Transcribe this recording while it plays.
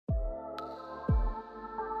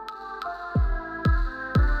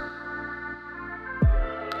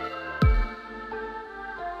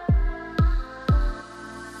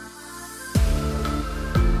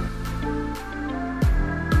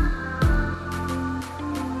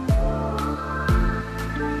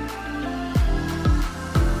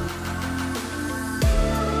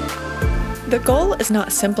The goal is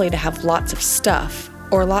not simply to have lots of stuff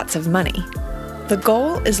or lots of money. The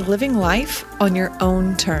goal is living life on your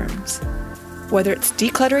own terms. Whether it's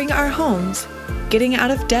decluttering our homes, getting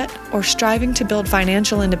out of debt, or striving to build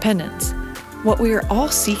financial independence, what we are all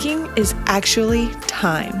seeking is actually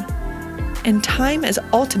time. And time is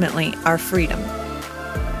ultimately our freedom.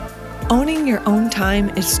 Owning your own time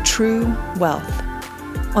is true wealth.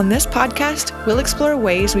 On this podcast, we'll explore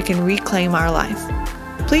ways we can reclaim our life.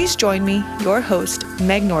 Please join me, your host,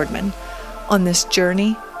 Meg Nordman, on this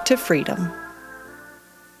journey to freedom.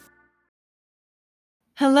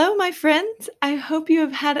 Hello, my friends. I hope you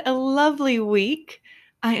have had a lovely week.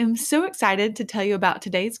 I am so excited to tell you about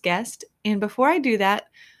today's guest. And before I do that,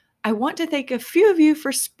 I want to thank a few of you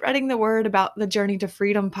for spreading the word about the Journey to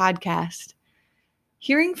Freedom podcast.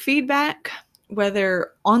 Hearing feedback,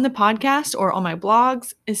 whether on the podcast or on my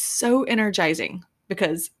blogs, is so energizing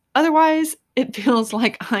because otherwise it feels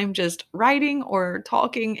like I'm just writing or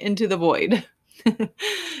talking into the void.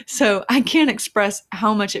 So I can't express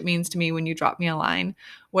how much it means to me when you drop me a line,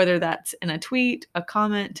 whether that's in a tweet, a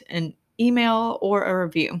comment, an email, or a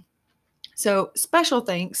review. So special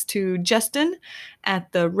thanks to Justin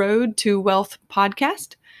at the Road to Wealth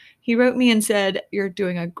podcast. He wrote me and said, "You're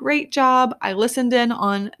doing a great job. I listened in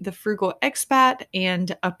on the Frugal Expat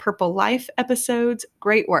and a Purple Life episodes.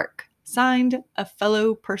 Great work. Signed, a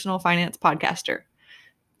fellow personal finance podcaster."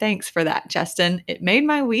 Thanks for that, Justin. It made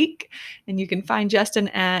my week. And you can find Justin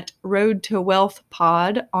at Road to Wealth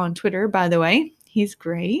Pod on Twitter, by the way. He's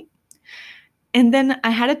great. And then I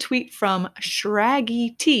had a tweet from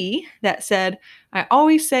Shraggy T that said, "I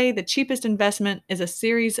always say the cheapest investment is a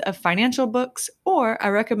series of financial books, or I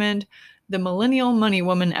recommend the Millennial Money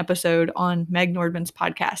Woman episode on Meg Nordman's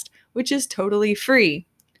podcast, which is totally free.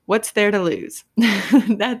 What's there to lose?"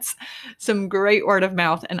 That's some great word of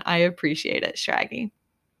mouth, and I appreciate it, Shraggy.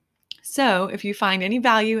 So if you find any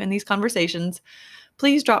value in these conversations,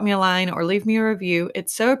 please drop me a line or leave me a review.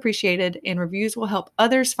 It's so appreciated, and reviews will help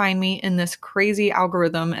others find me in this crazy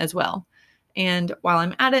algorithm as well. And while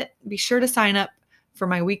I'm at it, be sure to sign up for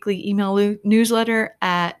my weekly email newsletter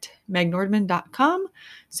at megnordman.com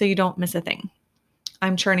so you don't miss a thing.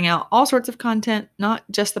 I'm churning out all sorts of content, not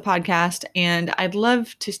just the podcast, and I'd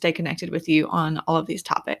love to stay connected with you on all of these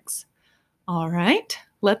topics. All right,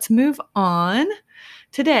 let's move on.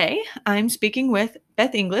 Today, I'm speaking with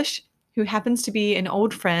Beth English, who happens to be an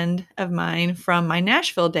old friend of mine from my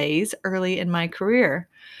Nashville days early in my career,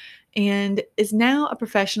 and is now a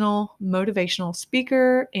professional motivational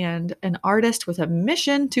speaker and an artist with a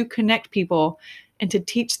mission to connect people and to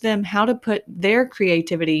teach them how to put their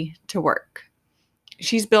creativity to work.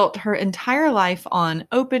 She's built her entire life on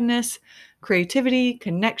openness, creativity,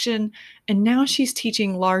 connection, and now she's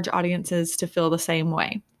teaching large audiences to feel the same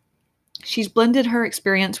way. She's blended her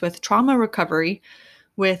experience with trauma recovery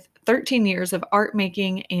with 13 years of art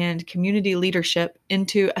making and community leadership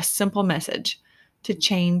into a simple message to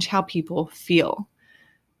change how people feel.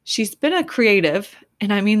 She's been a creative,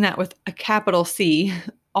 and I mean that with a capital C,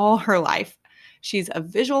 all her life. She's a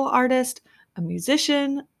visual artist, a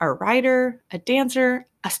musician, a writer, a dancer,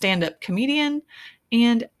 a stand-up comedian,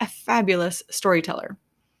 and a fabulous storyteller.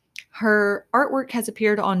 Her artwork has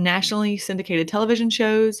appeared on nationally syndicated television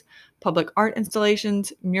shows, public art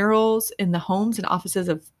installations, murals in the homes and offices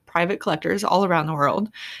of private collectors all around the world,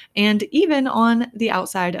 and even on the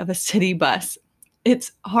outside of a city bus.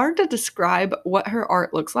 It's hard to describe what her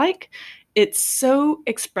art looks like. It's so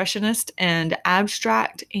expressionist and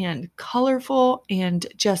abstract and colorful and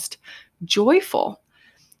just joyful.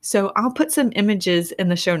 So I'll put some images in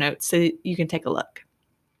the show notes so you can take a look.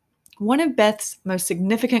 One of Beth's most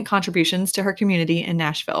significant contributions to her community in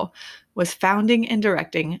Nashville was founding and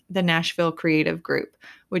directing the Nashville Creative Group,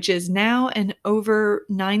 which is now an over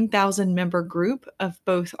 9,000 member group of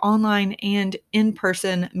both online and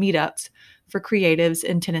in-person meetups for creatives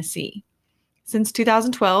in Tennessee. Since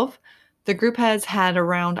 2012, the group has had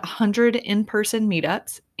around 100 in-person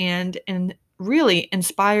meetups and really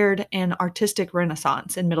inspired an artistic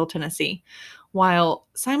renaissance in Middle Tennessee, while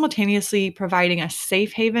simultaneously providing a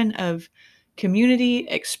safe haven of community,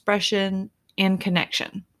 expression, and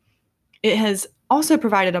connection. It has also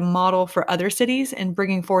provided a model for other cities in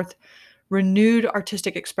bringing forth renewed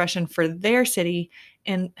artistic expression for their city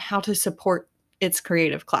and how to support its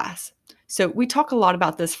creative class. So we talk a lot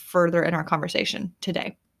about this further in our conversation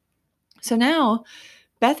today. So now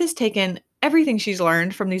Beth has taken everything she's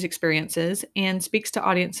learned from these experiences and speaks to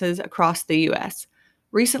audiences across the U.S.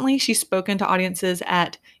 Recently, she's spoken to audiences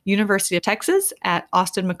at University of Texas, at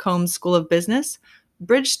Austin McCombs School of Business,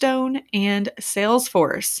 Bridgestone, and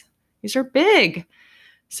Salesforce. These are big.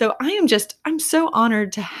 So I'm so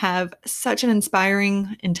honored to have such an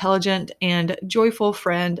inspiring, intelligent, and joyful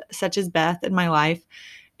friend such as Beth in my life,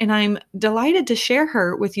 and I'm delighted to share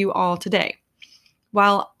her with you all today.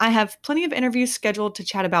 While I have plenty of interviews scheduled to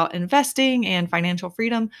chat about investing and financial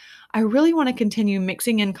freedom, I really want to continue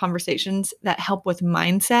mixing in conversations that help with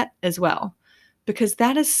mindset as well, because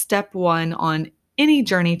that is step one on any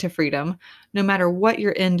journey to freedom, no matter what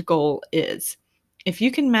your end goal is. If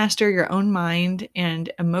you can master your own mind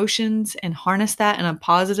and emotions and harness that in a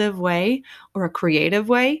positive way or a creative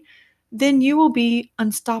way, then you will be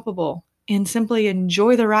unstoppable and simply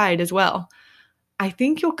enjoy the ride as well. I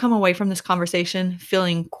think you'll come away from this conversation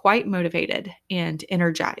feeling quite motivated and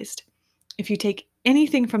energized. If you take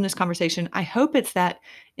anything from this conversation, I hope it's that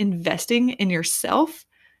investing in yourself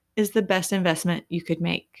is the best investment you could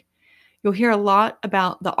make. You'll hear a lot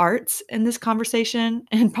about the arts in this conversation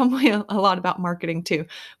and probably a lot about marketing too.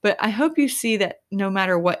 But I hope you see that no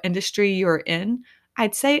matter what industry you're in,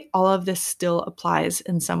 I'd say all of this still applies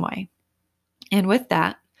in some way. And with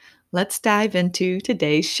that, let's dive into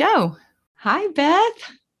today's show. Hi,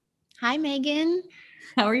 Beth. Hi, Megan.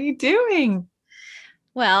 How are you doing?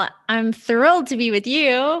 Well, I'm thrilled to be with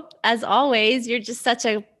you. As always, you're just such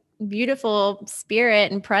a beautiful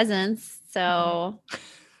spirit and presence. So,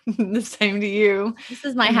 The same to you. this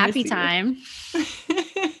is my I miss happy you. time.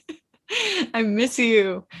 I miss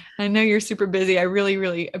you. I know you're super busy. I really,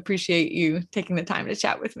 really appreciate you taking the time to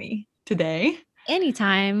chat with me today.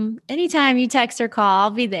 Anytime you text or call, I'll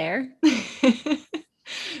be there.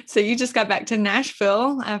 So, you just got back to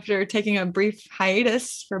Nashville after taking a brief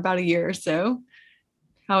hiatus for about a year or so.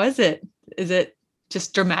 How is it? Is it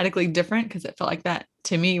just dramatically different? Because it felt like that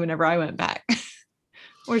to me whenever I went back.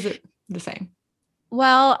 Or is it the same?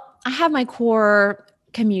 Well, I have my core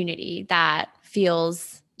community that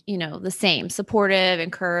feels, the same, supportive,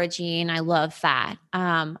 encouraging. I love that.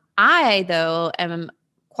 I, though, am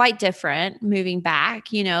quite different moving back,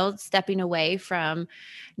 stepping away from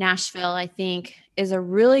Nashville, I think is a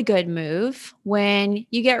really good move when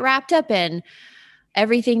you get wrapped up in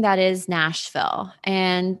everything that is Nashville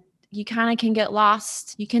and you kind of can get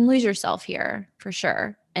lost. You can lose yourself here for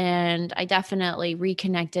sure. And I definitely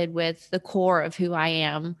reconnected with the core of who I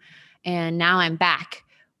am. And now I'm back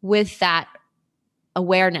with that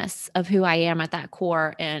awareness of who I am at that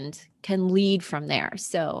core and can lead from there.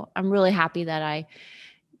 So I'm really happy that I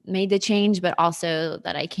made the change, but also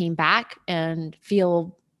that I came back and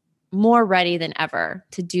feel more ready than ever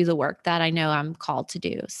to do the work that I know I'm called to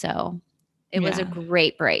do. So it was a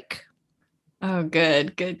great break. Oh,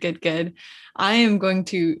 good, good, good, good. I am going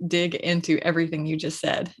to dig into everything you just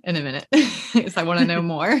said in a minute because I want to know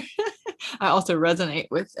more. I also resonate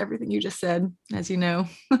with everything you just said, as you know.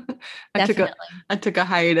 I took a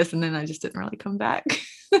hiatus and then I just didn't really come back.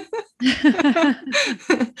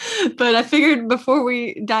 But I figured before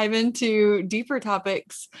we dive into deeper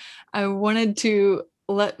topics, I wanted to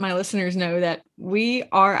let my listeners know that we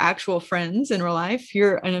are actual friends in real life.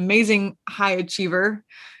 You're an amazing high achiever,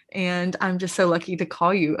 and I'm just so lucky to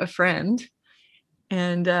call you a friend.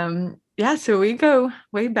 And yeah, so we go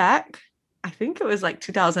way back. I think it was like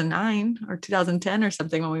 2009 or 2010 or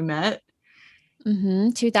something when we met.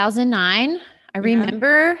 2009. I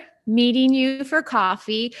remember meeting you for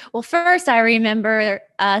coffee. Well, first I remember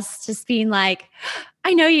us just being like,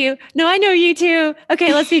 I know you. No, I know you too.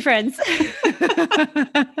 Okay, let's be friends.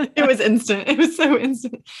 It was instant. It was so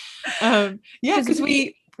instant. Yeah, because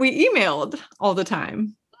we emailed all the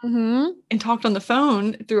time. And talked on the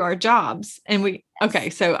phone through our jobs. And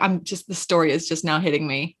so the story is just now hitting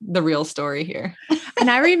me, the real story here. And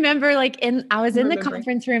I remember I was in the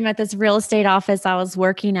conference room at this real estate office I was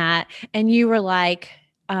working at, and you were like,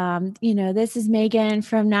 this is Megan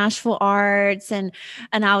from Nashville Arts. And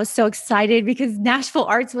I was so excited because Nashville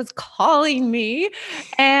Arts was calling me.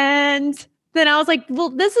 And then I was like, well,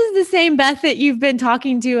 this is the same Beth that you've been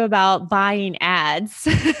talking to about buying ads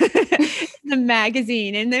in the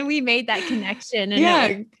magazine. And then we made that connection.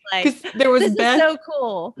 And because there was this Beth. Is so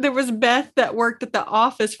cool. There was Beth that worked at the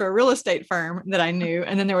office for a real estate firm that I knew.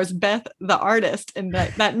 And then there was Beth, the artist. And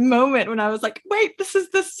that moment when I was like, wait, this is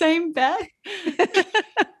the same Beth.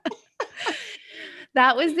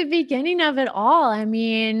 That was the beginning of it all. I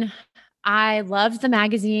mean, I loved the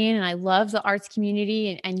magazine and I loved the arts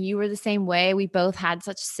community, and you were the same way. We both had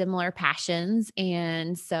such similar passions.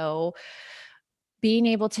 And so being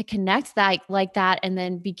able to connect that like that and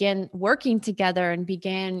then begin working together and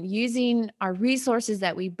began using our resources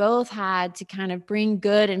that we both had to kind of bring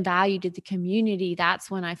good and value to the community,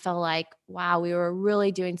 that's when I felt like, wow, we were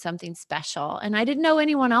really doing something special. And I didn't know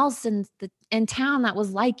anyone else in town that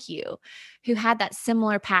was like you, who had that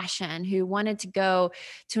similar passion, who wanted to go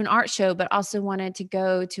to an art show but also wanted to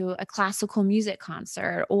go to a classical music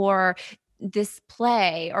concert or this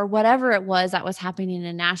play or whatever it was that was happening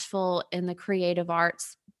in Nashville in the creative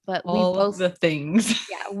arts. But we All of both, the things.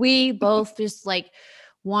 yeah, we both just like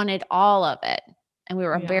wanted all of it. And we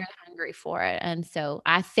were Yeah. very hungry for it. And so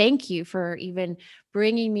I thank you for even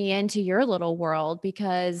bringing me into your little world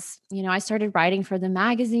because, I started writing for the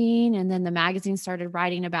magazine and then the magazine started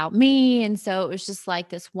writing about me. And so it was just like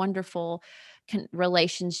this wonderful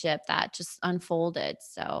relationship that just unfolded.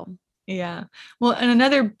 So Yeah. Well, and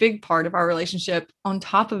another big part of our relationship, on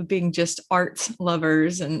top of being just arts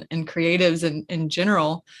lovers and creatives in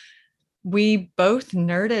general, we both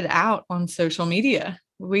nerded out on social media.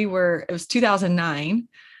 It was 2009.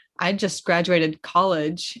 I just graduated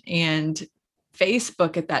college, and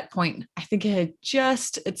Facebook at that point, I think it had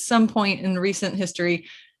just at some point in recent history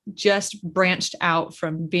just branched out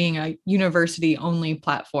from being a university only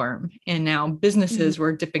platform. And now businesses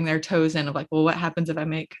were dipping their toes in of like, well, what happens if I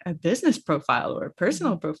make a business profile or a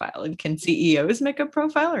personal profile? And can CEOs make a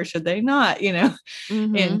profile or should they not?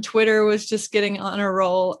 And Twitter was just getting on a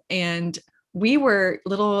roll. And we were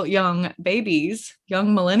little young babies,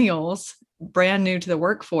 young millennials, brand new to the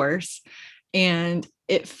workforce. And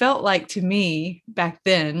it felt like to me back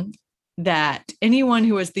then that anyone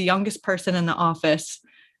who was the youngest person in the office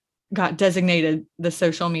got designated the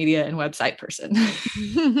social media and website person.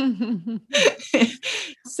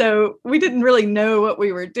 So we didn't really know what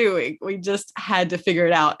we were doing. We just had to figure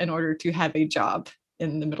it out in order to have a job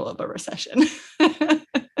in the middle of a recession.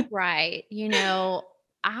 Right.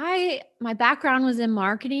 My background was in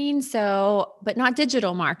marketing, but not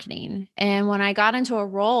digital marketing. And when I got into a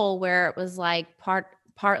role where it was like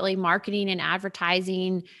partly marketing and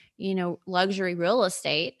advertising, luxury real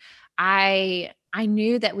estate, I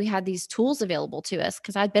knew that we had these tools available to us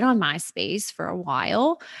because I'd been on MySpace for a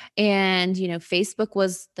while. And,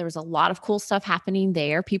 there was a lot of cool stuff happening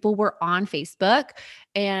there. People were on Facebook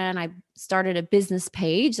and I started a business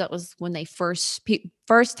page. That was when they first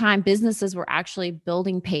time businesses were actually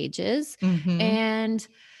building pages. And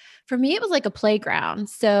for me, it was like a playground.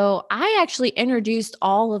 So I actually introduced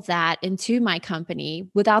all of that into my company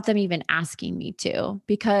without them even asking me to,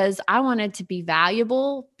 because I wanted to be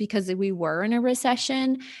valuable because we were in a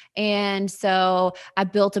recession. And so I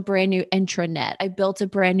built a brand new intranet. I built a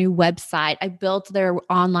brand new website. I built their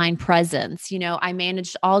online presence. I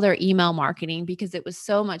managed all their email marketing because it was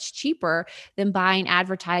so much cheaper than buying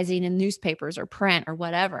advertising in newspapers or print or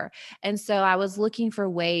whatever. And so I was looking for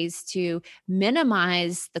ways to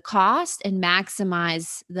minimize the cost and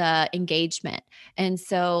maximize the engagement. And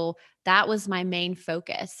so that was my main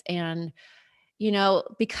focus. And,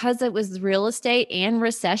 because it was real estate and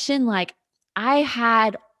recession, like I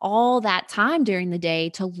had all that time during the day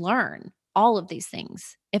to learn all of these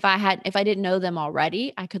things. If I didn't know them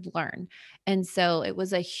already, I could learn. And so it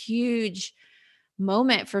was a huge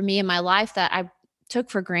moment for me in my life that I took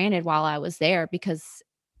for granted while I was there because,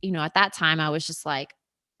 at that time I was just like,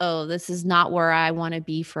 oh, this is not where I want to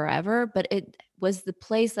be forever. But it was the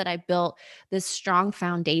place that I built this strong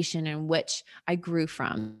foundation in which I grew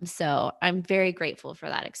from. So I'm very grateful for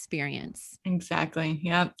that experience. Exactly.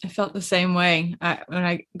 Yeah. I felt the same way. When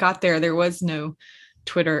I got there was no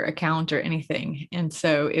Twitter account or anything. And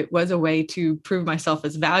so it was a way to prove myself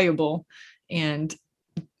as valuable and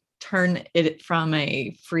turn it from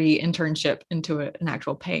a free internship into an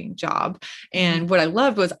actual paying job. And what I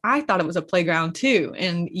loved was I thought it was a playground too.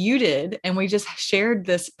 And you did. And we just shared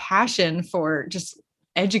this passion for just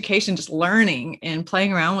education, just learning and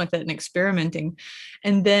playing around with it and experimenting.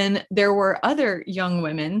 And then there were other young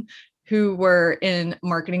women who were in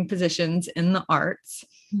marketing positions in the arts,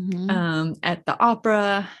 at the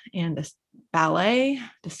opera and the ballet,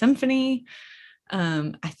 the symphony.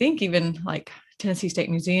 I think even like Tennessee State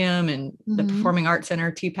Museum and the Performing Arts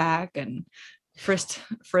Center, TPAC, and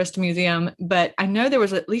Frist Museum. But I know there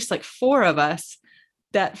was at least like 4 of us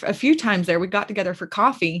that a few times there we got together for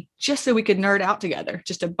coffee just so we could nerd out together.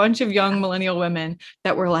 Just a bunch of young millennial women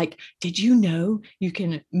that were like, did you know you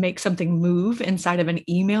can make something move inside of an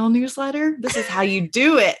email newsletter? This is how you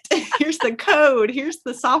do it. Here's the code. Here's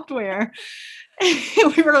the software.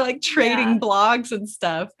 We were like trading blogs and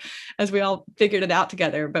stuff as we all figured it out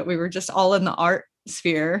together, but we were just all in the art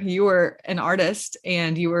sphere. You were an artist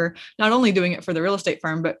and you were not only doing it for the real estate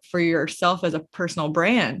firm, but for yourself as a personal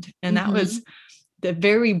brand. And that was the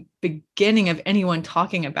very beginning of anyone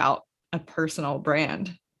talking about a personal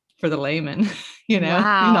brand for the layman, you're not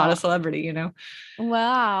a Wow. celebrity,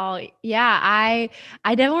 Wow. Yeah, I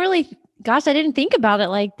don't really gosh, I didn't think about it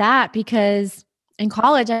like that because in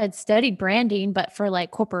college I had studied branding but for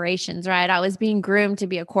like corporations, right? I was being groomed to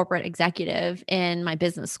be a corporate executive in my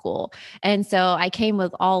business school. And so I came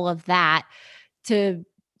with all of that to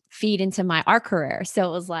feed into my art career. So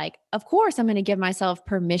it was like, of course, I'm going to give myself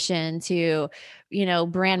permission to,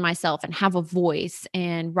 brand myself and have a voice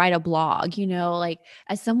and write a blog, like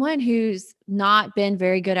as someone who's not been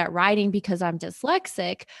very good at writing because I'm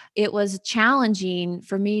dyslexic, it was challenging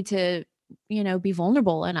for me to be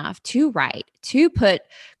vulnerable enough to write, to put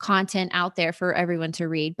content out there for everyone to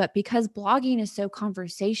read. But because blogging is so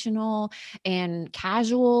conversational and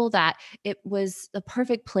casual, that it was the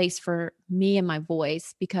perfect place for me and my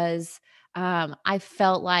voice because I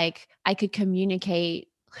felt like I could communicate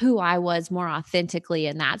who I was more authentically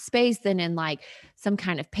in that space than in like some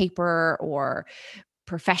kind of paper or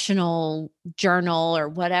professional journal or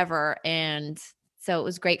whatever. And so it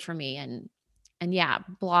was great for me. And yeah,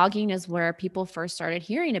 blogging is where people first started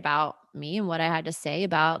hearing about me and what I had to say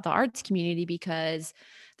about the arts community because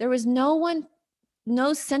there was no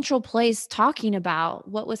central place talking about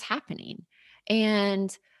what was happening.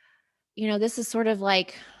 And, this is sort of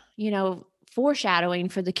like, foreshadowing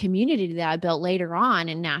for the community that I built later on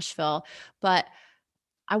in Nashville. But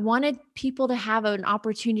I wanted people to have an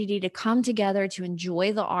opportunity to come together to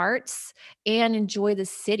enjoy the arts and enjoy the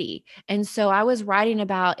city. And so I was writing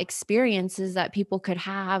about experiences that people could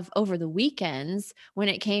have over the weekends when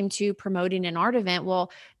it came to promoting an art event.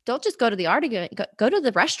 Well, don't just go to the art event, go to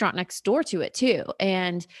the restaurant next door to it too.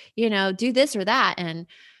 And, do this or that. And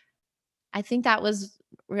I think that was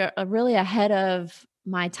really ahead of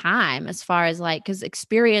my time as far as like, because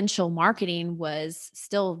experiential marketing was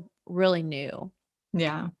still really new.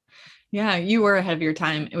 Yeah. Yeah, you were ahead of your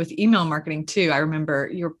time with email marketing too. I remember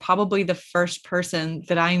you're probably the first person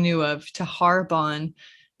that I knew of to harp on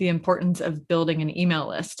the importance of building an email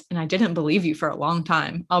list. And I didn't believe you for a long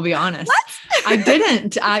time. I'll be honest. What? I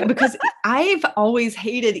didn't. Because I've always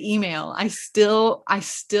hated email. I still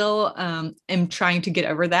am trying to get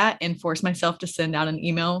over that and force myself to send out an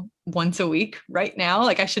email once a week right now.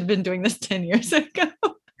 Like I should have been doing this 10 years ago.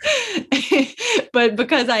 But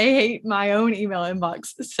because I hate my own email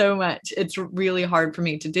inbox so much, it's really hard for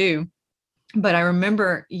me to do. But I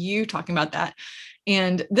remember you talking about that.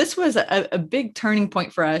 And this was a big turning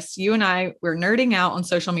point for us. You and I were nerding out on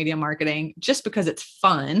social media marketing just because it's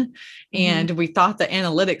fun. Mhm. And we thought the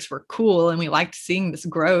analytics were cool. And we liked seeing this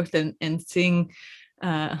growth and seeing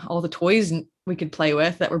all the toys we could play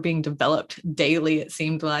with that were being developed daily, it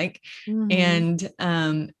seemed like. Mhm.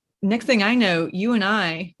 And next thing I know, you and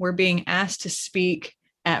I were being asked to speak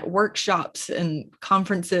at workshops and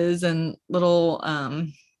conferences and little,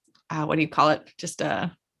 what do you call it? Just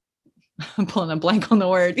I'm pulling a blank on the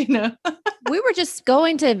word. We were just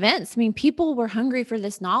going to events. I mean, people were hungry for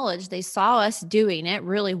this knowledge. They saw us doing it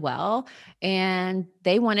really well, and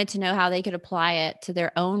they wanted to know how they could apply it to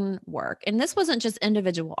their own work. And this wasn't just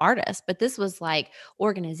individual artists, but this was like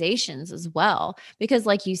organizations as well. Because,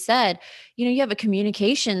 like you said, you have a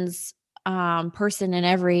communications person in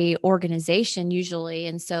every organization usually.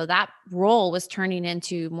 And so that role was turning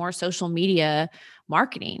into more social media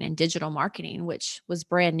marketing and digital marketing, which was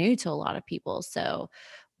brand new to a lot of people. So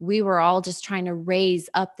we were all just trying to raise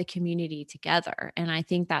up the community together. And I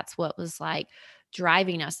think that's what was like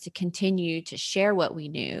driving us to continue to share what we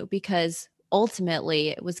knew because ultimately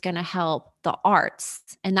it was going to help the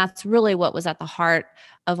arts. And that's really what was at the heart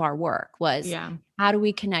of our work was Yeah. how do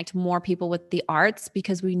we connect more people with the arts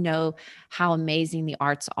because we know how amazing the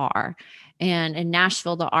arts are. And in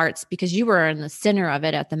Nashville, the arts, because you were in the center of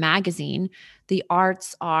it at the magazine, the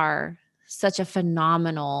arts are such a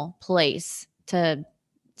phenomenal place to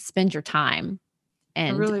spend your time. It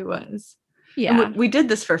And really was. And we, yeah. we did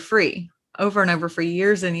this for free over and over for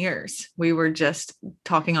years and years. We were just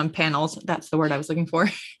talking on panels. That's the word I was looking for.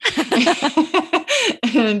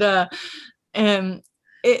 and and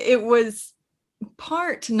it was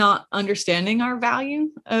part not understanding our value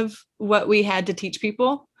of what we had to teach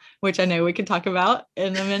people, which I know we can talk about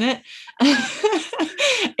in a minute.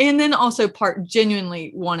 And then also part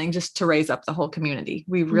genuinely wanting just to raise up the whole community.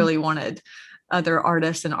 We really wanted other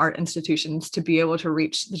artists and art institutions to be able to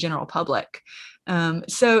reach the general public.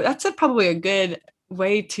 So that's probably a good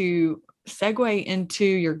way to segue into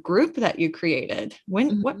your group that you created. What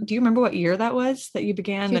Mhm. do you remember what year that was that you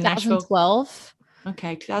began the Nashville? 2012.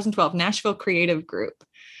 Okay, 2012 Nashville Creative Group.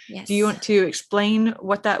 Do you Yes. want to explain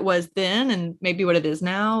what that was then and maybe what it is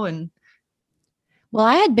now? And Well,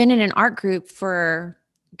 I had been in an art group for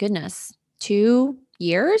goodness, 2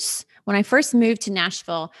 years. When I first moved to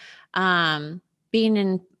Nashville,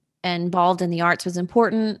 being involved in the arts was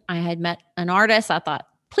important. I had met an artist. I thought,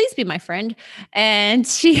 please be my friend. And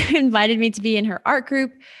she invited me to be in her art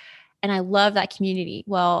group. And I love that community.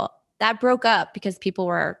 Well, that broke up because people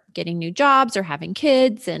were getting new jobs or having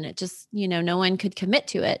kids, and it just, no one could commit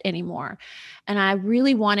to it anymore. And I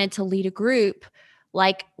really wanted to lead a group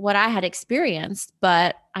like what I had experienced,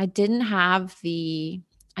 but I just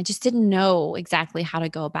didn't know exactly how to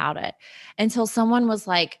go about it until someone was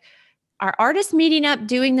like, "Are artists meeting up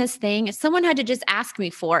doing this thing?" Someone had to just ask me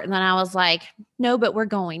for it. And then I was like, "No, but we're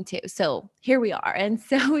going to." So here we are. And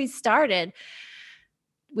so we started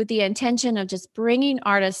with the intention of just bringing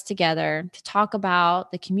artists together to talk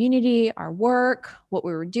about the community, our work, what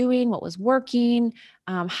we were doing, what was working,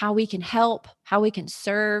 how we can help, how we can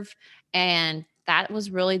serve. And that was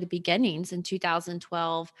really the beginnings in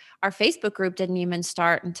 2012. Our Facebook group didn't even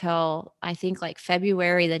start until I think like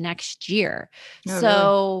February the next year. Oh, really?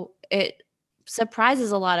 So it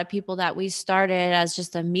surprises a lot of people that we started as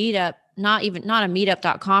just a meetup, not a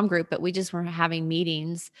meetup.com group, but we just were having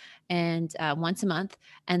meetings and once a month.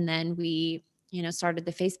 And then we, started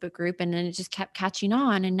the Facebook group, and then it just kept catching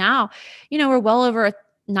on. And now, we're well over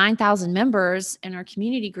 9,000 members in our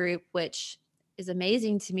community group, which is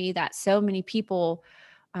amazing to me that so many people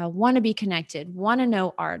want to be connected, want to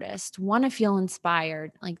know artists, want to feel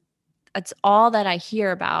inspired. Like, that's all that I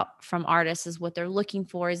hear about from artists is what they're looking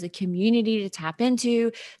for is a community to tap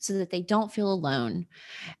into so that they don't feel alone.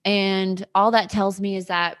 And all that tells me is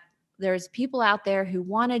that there's people out there who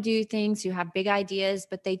want to do things, who have big ideas,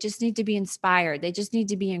 but they just need to be inspired. They just need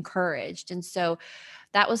to be encouraged. And so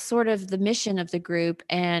that was sort of the mission of the group,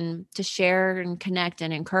 and to share and connect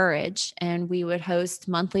and encourage. And we would host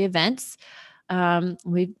monthly events.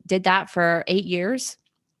 We did that for 8 years,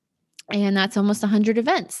 and that's almost 100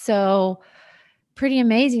 events. So pretty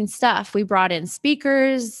amazing stuff. We brought in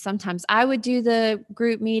speakers. Sometimes I would do the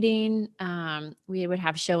group meeting. We would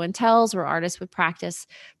have show and tells where artists would practice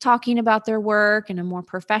talking about their work in a more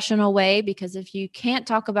professional way, because if you can't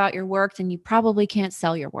talk about your work, then you probably can't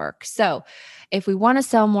sell your work. So if we want to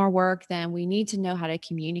sell more work, then we need to know how to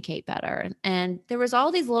communicate better. And there was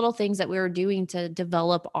all these little things that we were doing to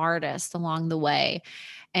develop artists along the way.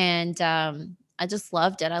 And I just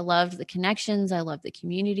loved it. I loved the connections. I loved the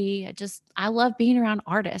community. I love being around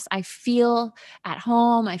artists. I feel at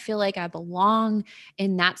home. I feel like I belong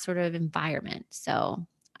in that sort of environment. So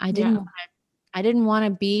I didn't, Yeah. want- I didn't want to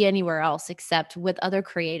be anywhere else except with other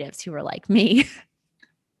creatives who were like me.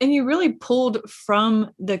 And you really pulled from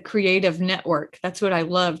the creative network. That's what I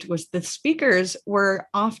loved was the speakers were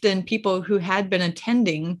often people who had been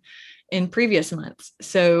attending in previous months.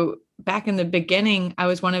 So back in the beginning, I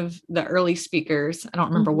was one of the early speakers. I don't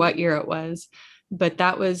remember Mhm. what year it was, but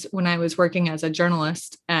that was when I was working as a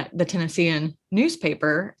journalist at the Tennessean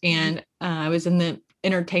newspaper. And I was in the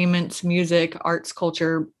entertainment, music, arts,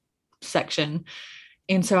 culture section.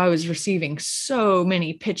 And so I was receiving so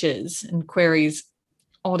many pitches and queries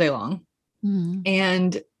all day long. Mhm.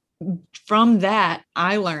 And from that,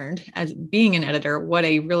 I learned as being an editor what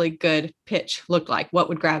a really good pitch looked like, what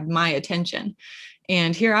would grab my attention.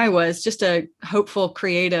 And here I was, just a hopeful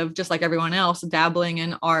creative, just like everyone else, dabbling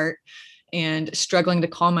in art and struggling to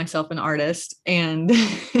call myself an artist and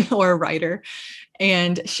or a writer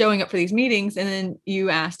and showing up for these meetings. And then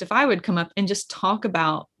you asked if I would come up and just talk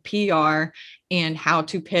about PR and how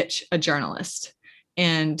to pitch a journalist.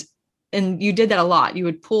 And you did that a lot. You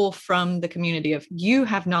would pull from the community of you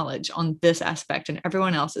have knowledge on this aspect and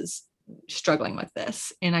everyone else is struggling with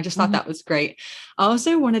this. And I just thought Mhm. that was great. I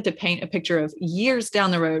also wanted to paint a picture of years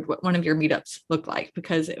down the road what one of your meetups looked like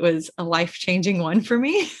because it was a life-changing one for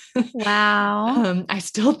me. Wow. I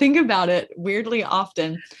still think about it weirdly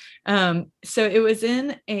often. So it was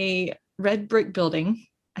in a red brick building.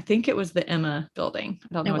 I think it was the Emma building.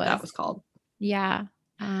 I don't know It what that was. was called. Yeah.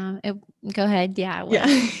 It, Go ahead. Yeah, it Yeah,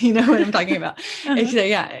 was. you know what I'm talking about. Uh-huh.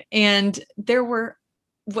 Yeah. And there were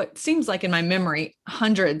what seems like in my memory,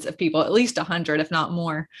 hundreds of people, at least 100, if not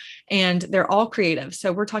more. And they're all creative.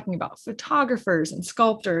 So we're talking about photographers and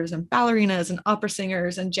sculptors and ballerinas and opera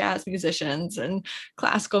singers and jazz musicians and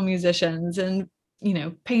classical musicians and,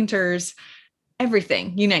 painters,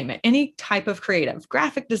 everything, you name it, any type of creative,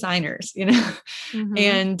 graphic designers, Mhm.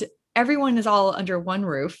 and everyone is all under one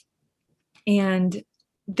roof. And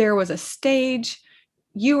there was a stage.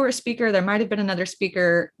 You were a speaker. There might have been another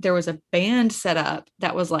speaker. There was a band set up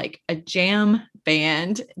that was like a jam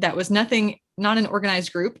band that was nothing not an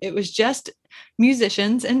organized group. It was just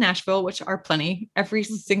musicians in Nashville, which are plenty. Every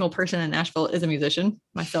single person in Nashville is a musician,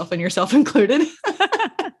 myself and yourself included.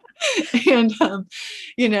 And, so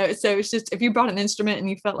it's just, if you brought an instrument and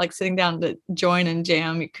you felt like sitting down to join and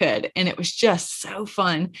jam, you could. And it was just so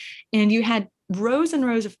fun. And you had rows and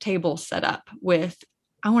rows of tables set up with,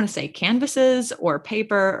 I want to say, canvases or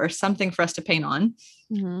paper or something for us to paint on.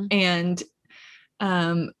 Mm-hmm.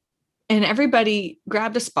 And everybody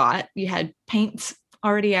grabbed a spot. You had paints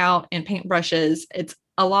already out and paint brushes. It's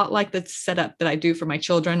a lot like the setup that I do for my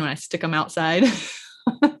children when I stick them outside.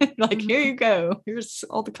 Like, here you go. Here's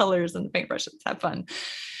all the colors and the paintbrushes. Have fun.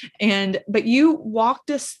 But you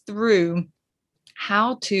walked us through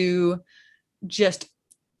how to just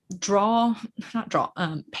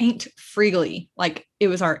paint freely, like it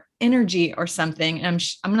was our energy or something. And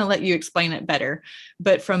I'm going to let you explain it better.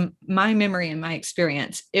 But from my memory and my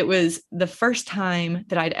experience, it was the first time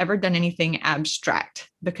that I'd ever done anything abstract,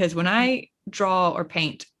 because when I draw or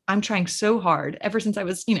paint, I'm trying so hard ever since I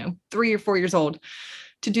was, 3 or 4 years old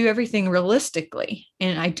to do everything realistically.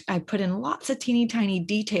 And I put in lots of teeny tiny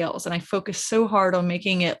details, and I focus so hard on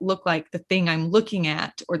making it look like the thing I'm looking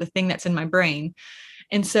at or the thing that's in my brain.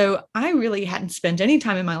 And so I really hadn't spent any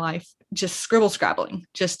time in my life just scrabbling,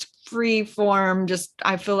 just free form. Just,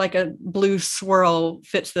 I feel like a blue swirl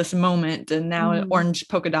fits this moment. And now an orange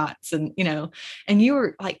polka dots and you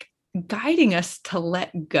were like guiding us to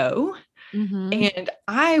let go. Mm-hmm. And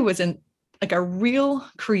I was in like a real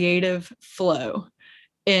creative flow,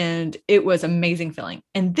 and it was amazing feeling.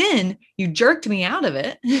 And then you jerked me out of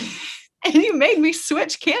it. And you made me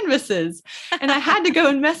switch canvases, and I had to go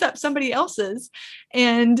and mess up somebody else's,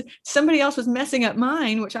 and somebody else was messing up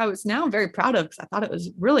mine, which I was now very proud of because I thought it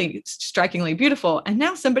was really strikingly beautiful. And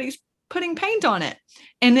now somebody's putting paint on it.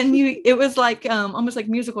 And then it was like almost like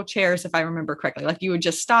musical chairs, if I remember correctly. Like you would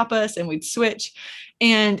just stop us and we'd switch.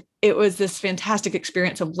 And it was this fantastic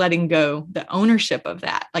experience of letting go the ownership of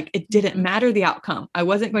that. Like it didn't matter the outcome. I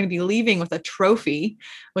wasn't going to be leaving with a trophy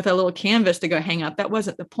with a little canvas to go hang up. That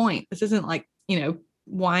wasn't the point. This isn't like,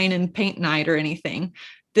 wine and paint night or anything.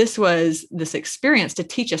 This was this experience to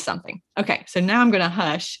teach us something. Okay. So now I'm going to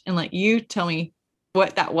hush and let you tell me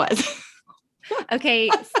what that was. Okay.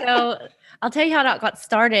 So I'll tell you how it got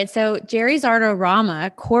started. So Jerry's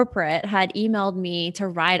Artorama corporate had emailed me to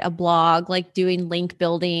write a blog, like doing link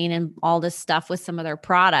building and all this stuff with some of their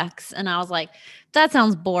products. And I was like, that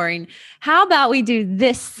sounds boring. How about we do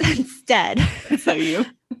this instead? So you.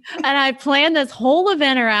 And I planned this whole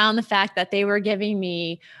event around the fact that they were giving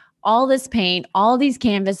me all this paint, all these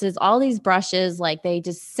canvases, all these brushes. Like they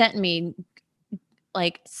just sent me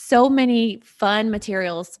like so many fun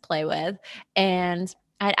materials to play with. And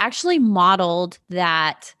I'd actually modeled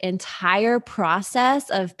that entire process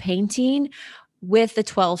of painting with the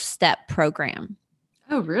 12-step program.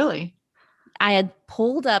 Oh, really? I had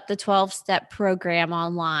pulled up the 12-step program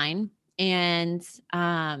online, and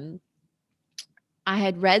I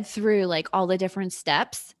had read through like all the different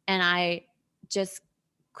steps, and I just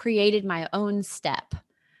created my own step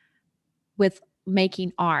with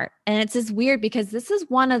making art. And it's just weird because this is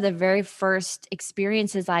one of the very first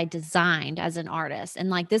experiences I designed as an artist. And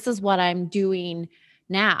like, this is what I'm doing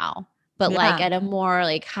now, but like at a more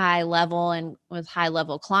like high level and with high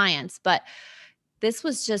level clients. But this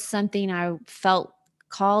was just something I felt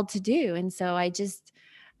called to do. And so I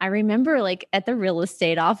remember like at the real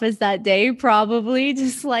estate office that day, probably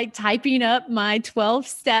just like typing up my 12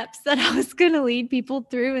 steps that I was going to lead people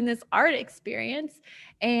through in this art experience.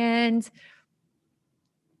 And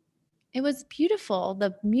it was beautiful.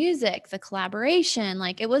 The music, the collaboration,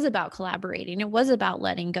 like it was about collaborating. It was about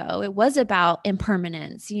letting go. It was about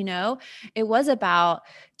impermanence, it was about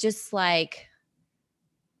just like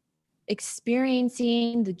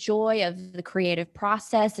experiencing the joy of the creative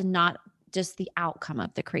process and not just the outcome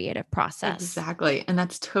of the creative process. Exactly. And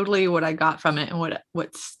that's totally what I got from it and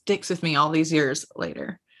what sticks with me all these years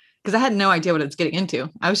later. Because I had no idea what I was getting into.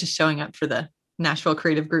 I was just showing up for the Nashville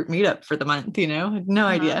Creative Group meetup for the month, I had no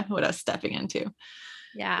idea what I was stepping into.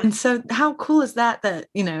 Yeah. And so how cool is that,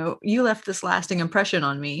 you left this lasting impression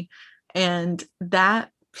on me, and that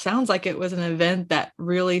sounds like it was an event that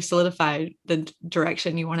really solidified the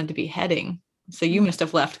direction you wanted to be heading. So you must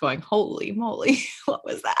have left going, holy moly, what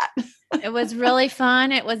was that? It was really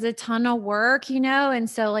fun. It was a ton of work, and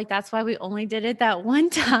so like, that's why we only did it that one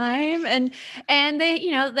time. And they,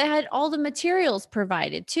 they had all the materials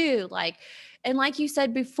provided too. Like And like you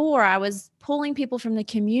said before, I was pulling people from the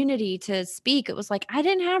community to speak. It was like I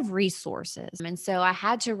didn't have resources. And so I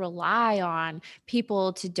had to rely on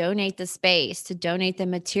people to donate the space, to donate the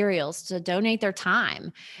materials, to donate their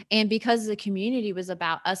time. And because the community was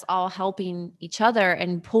about us all helping each other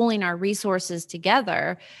and pulling our resources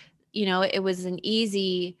together, it was an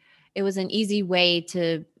easy way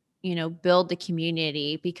to build the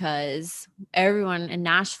community, because everyone in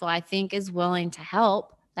Nashville, I think, is willing to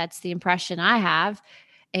help. That's the impression I have.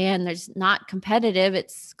 And there's not competitive,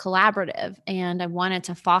 it's collaborative. And I wanted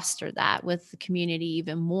to foster that with the community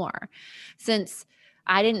even more, since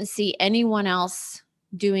I didn't see anyone else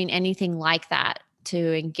doing anything like that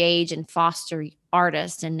to engage and foster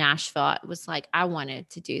artists in Nashville. It was like I wanted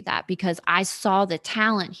to do that because I saw the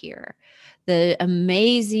talent here, the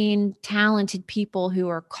amazing, talented people who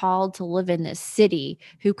are called to live in this city,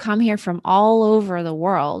 who come here from all over the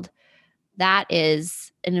world. That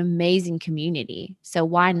is an amazing community. So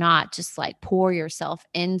why not just like pour yourself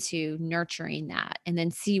into nurturing that and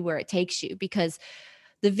then see where it takes you? Because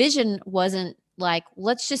the vision wasn't like,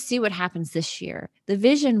 let's just see what happens this year. The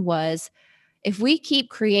vision was, if we keep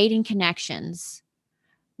creating connections,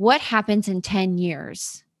 what happens in 10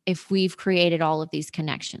 years? If we've created all of these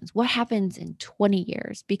connections, what happens in 20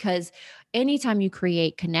 years? Because anytime you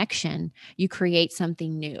create connection, you create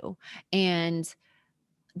something new. And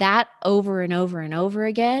that over and over and over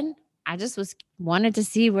again, I just wanted to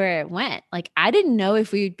see where it went. Like, I didn't know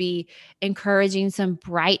if we would be encouraging some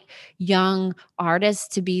bright young artists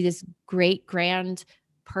to be this great grand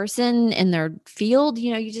person in their field.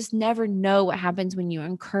 You just never know what happens when you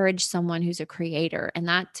encourage someone who's a creator. And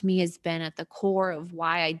that to me has been at the core of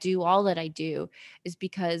why I do all that I do, is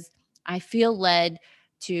because I feel led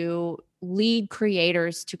to lead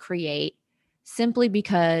creators to create, simply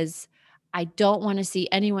because I don't want to see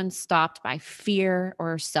anyone stopped by fear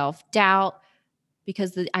or self-doubt,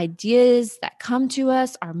 because the ideas that come to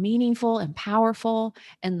us are meaningful and powerful.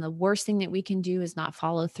 And the worst thing that we can do is not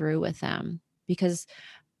follow through with them, because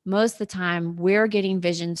most of the time we're getting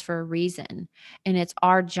visions for a reason, and it's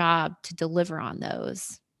our job to deliver on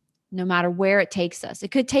those, no matter where it takes us.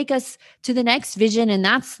 It could take us to the next vision, and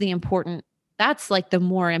that's like the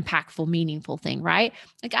more impactful, meaningful thing, right?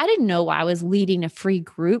 Like, I didn't know I was leading a free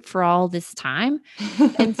group for all this time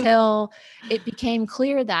until it became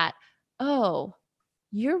clear that, oh,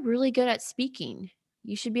 you're really good at speaking.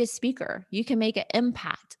 You should be a speaker. You can make an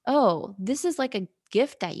impact. Oh, this is like a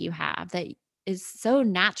gift that you have that is so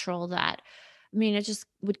natural that, I mean, it just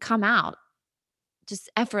would come out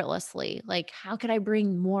just effortlessly. Like, how could I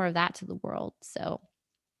bring more of that to the world? So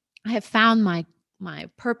I have found my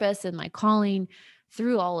purpose and my calling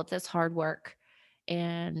through all of this hard work,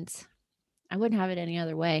 and I wouldn't have it any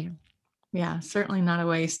other way. Yeah, certainly not a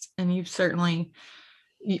waste. And you've certainly,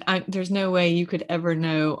 there's no way you could ever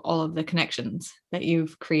know all of the connections that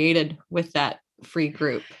you've created with that free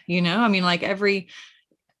group. I mean, like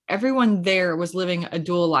everyone there was living a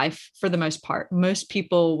dual life for the most part. Most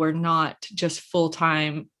people were not just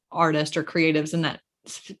full-time artists or creatives in that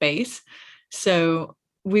space. So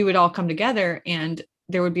we would all come together, and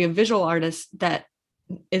there would be a visual artist that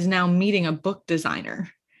is now meeting a book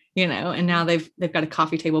designer, and now they've got a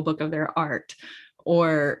coffee table book of their art,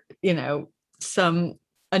 or,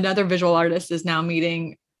 another visual artist is now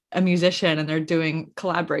meeting a musician and they're doing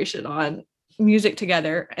collaboration on music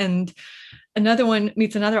together. And another one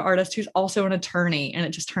meets another artist who's also an attorney, and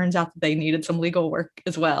it just turns out that they needed some legal work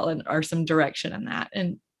as well, or some direction in that.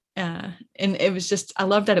 And it was just, I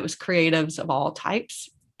love that it was creatives of all types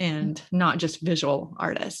and not just visual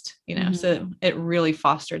artists, Mm-hmm. So it really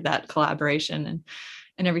fostered that collaboration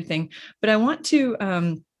and everything. But I want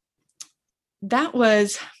to, that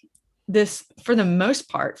was this, for the most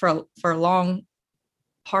part, for a long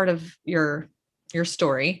part of your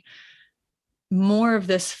story, more of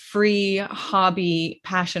this free hobby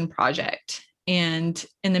passion project. And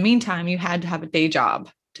in the meantime, you had to have a day job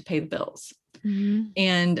to pay the bills. Mm-hmm.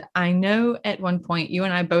 And I know at one point you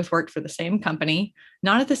and I both worked for the same company,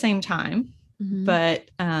 not at the same time, Mm-hmm.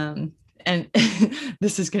 but, and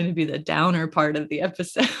this is going to be the downer part of the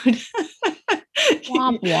episode.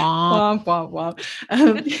 Womp womp. Womp, womp,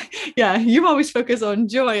 womp. Yeah, you always focus on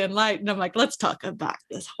joy and light. And I'm like, let's talk about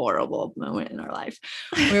this horrible moment in our life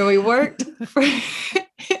where we worked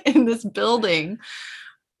in this building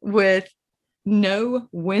with no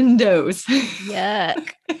windows.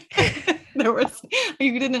 Yuck.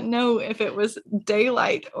 You didn't know if it was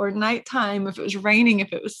daylight or nighttime, if it was raining,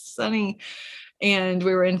 if it was sunny. And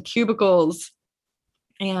we were in cubicles,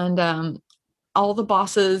 and all the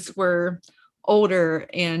bosses were older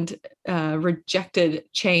and rejected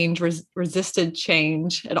change, resisted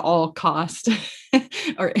change at all cost,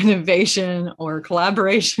 or innovation or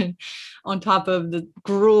collaboration, on top of the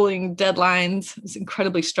grueling deadlines. It's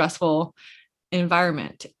incredibly stressful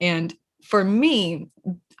environment. And for me,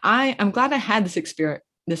 I'm glad I had this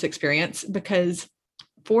experience, because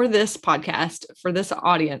for this podcast, for this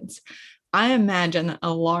audience, I imagine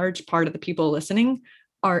a large part of the people listening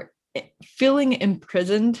are feeling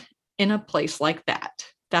imprisoned in a place like that.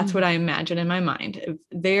 That's what I imagine in my mind. If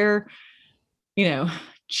they're,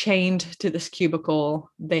 chained to this cubicle,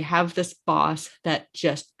 they have this boss that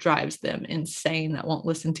just drives them insane, that won't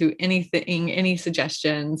listen to anything, any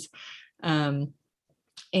suggestions. And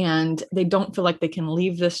they don't feel like they can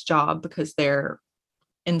leave this job because they're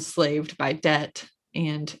enslaved by debt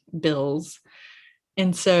and bills.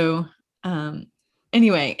 And so,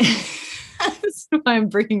 anyway, that's why I'm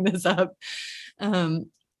bringing this up.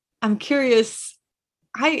 I'm curious.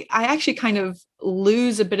 I actually kind of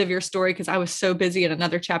lose a bit of your story because I was so busy in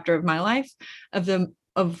another chapter of my life,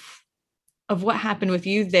 of what happened with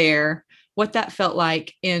you there, what that felt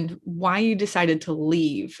like, and why you decided to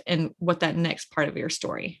leave, and what that next part of your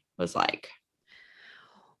story was like.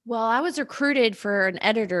 Well, I was recruited for an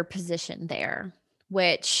editor position there,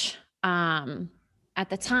 which at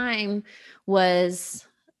the time was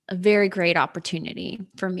a very great opportunity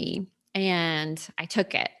for me, and I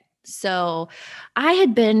took it. So I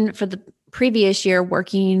had been, for the previous year,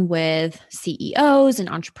 working with CEOs and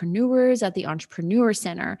entrepreneurs at the Entrepreneur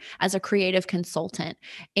Center as a creative consultant.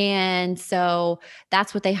 And so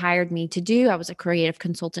that's what they hired me to do. I was a creative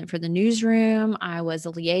consultant for the newsroom. I was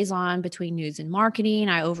a liaison between news and marketing.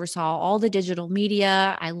 I oversaw all the digital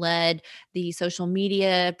media. I led the social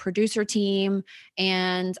media producer team.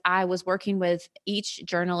 And I was working with each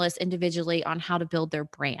journalist individually on how to build their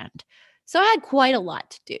brand. So I had quite a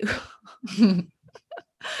lot to do.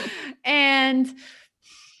 And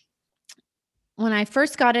when I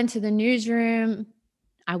first got into the newsroom,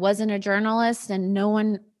 I wasn't a journalist and no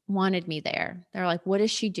one wanted me there. They're like, what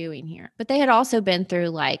is she doing here? But they had also been through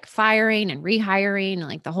like firing and rehiring and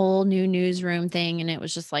like the whole new newsroom thing. And it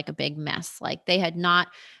was just like a big mess. Like they had not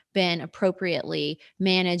been appropriately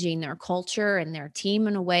managing their culture and their team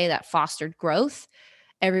in a way that fostered growth.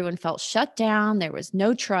 Everyone felt shut down. There was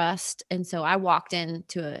no trust. And so I walked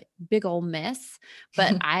into a big old mess,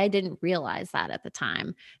 but I didn't realize that at the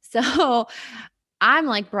time. So I'm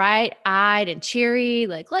like bright eyed and cheery,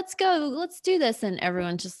 like, let's go, let's do this. And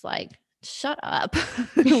everyone's just like, shut up.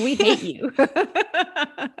 We hate you.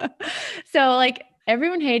 So like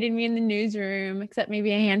everyone hated me in the newsroom except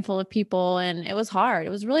maybe a handful of people. And it was hard.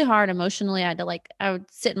 It was really hard emotionally. I would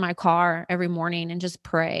sit in my car every morning and just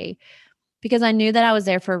pray, because I knew that I was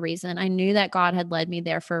there for a reason. I knew that God had led me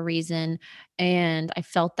there for a reason. And I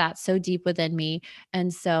felt that so deep within me.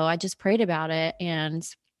 And so I just prayed about it. And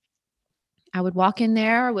I would walk in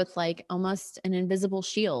there with like almost an invisible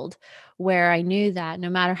shield, where I knew that no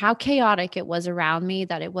matter how chaotic it was around me,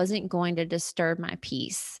 that it wasn't going to disturb my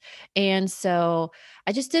peace. And so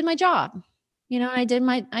I just did my job.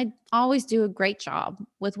 I always do a great job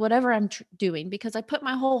with whatever I'm doing, because I put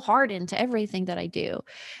my whole heart into everything that I do.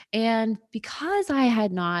 And because I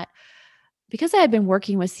had been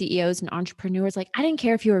working with CEOs and entrepreneurs, like I didn't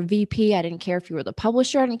care if you were VP, I didn't care if you were the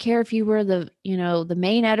publisher, I didn't care if you were the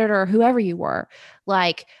main editor or whoever you were.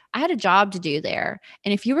 Like I had a job to do there.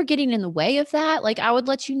 And if you were getting in the way of that, like I would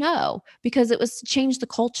let you know, because it was to change the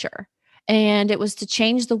culture, and it was to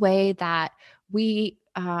change the way that we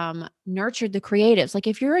nurtured the creatives. Like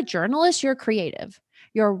if you're a journalist, you're a creative,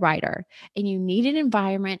 you're a writer, and you need an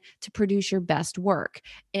environment to produce your best work.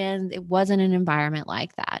 And it wasn't an environment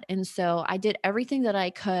like that. And so I did everything that I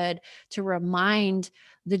could to remind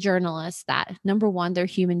the journalists that, number one, they're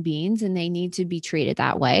human beings and they need to be treated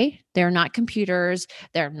that way. They're not computers.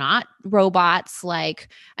 They're not robots.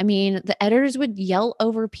 The editors would yell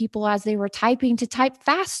over people as they were typing to type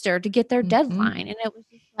faster to get their deadline. And it was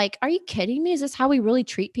just like, are you kidding me? Is this how we really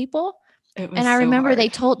treat people? And I remember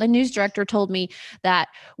the news director told me that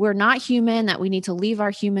we're not human, that we need to leave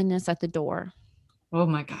our humanness at the door. Oh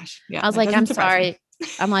my gosh. Yeah. I was like, I'm sorry.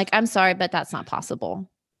 I'm sorry, but that's not possible.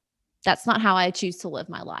 That's not how I choose to live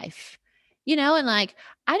my life. And like,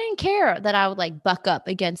 I didn't care that I would like buck up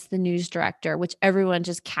against the news director, which everyone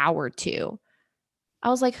just cowered to. I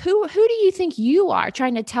was like, who do you think you are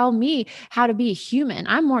trying to tell me how to be a human?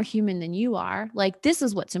 I'm more human than you are. Like, this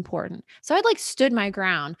is what's important. So I like stood my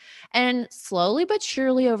ground. And slowly but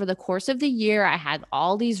surely over the course of the year, I had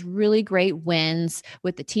all these really great wins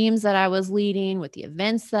with the teams that I was leading, with the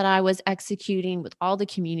events that I was executing, with all the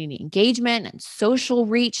community engagement and social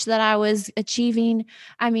reach that I was achieving.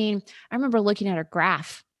 I mean, I remember looking at a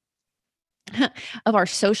graph of our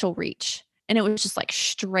social reach. And it was just like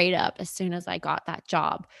straight up as soon as I got that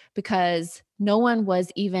job, because no one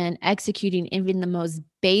was even executing even the most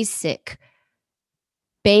basic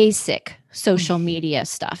social media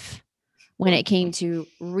stuff when it came to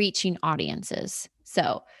reaching audiences.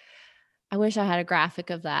 So I wish I had a graphic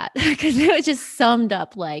of that because it just summed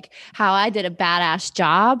up like how I did a badass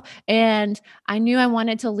job. And I knew I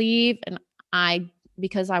wanted to leave. And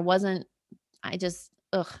because I wasn't, I just,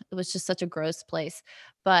 it was just such a gross place.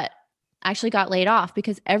 But I actually got laid off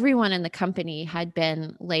because everyone in the company had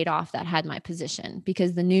been laid off that had my position,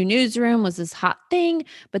 because the new newsroom was this hot thing.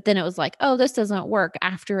 But then it was like, oh, this doesn't work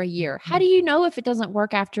after a year. How do you know if it doesn't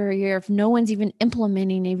work after a year if no one's even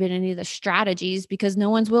implementing even any of the strategies because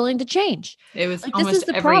no one's willing to change? It was Like, this almost is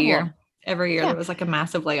the every problem. year. Every year Yeah. there was like a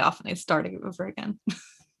massive layoff and they started over again.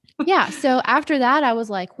 Yeah. So after that, I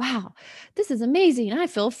was like, wow, this is amazing. I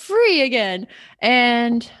feel free again.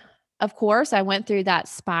 And of course, I went through that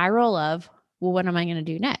spiral of, well, what am I going to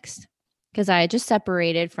do next? Because I had just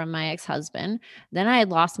separated from my ex husband. Then I had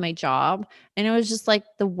lost my job, and it was just like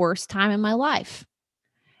the worst time in my life.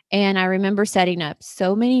 And I remember setting up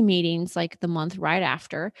so many meetings like the month right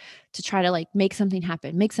after to try to like make something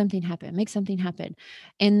happen, make something happen, make something happen.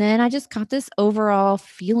 And then I just got this overall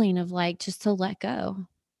feeling of like just to let go,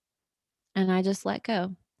 and I just let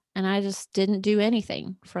go. And I just didn't do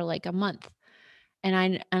anything for like a month.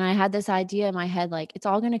 And I had this idea in my head like it's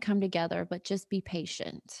all going to come together, but just be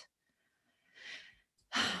patient.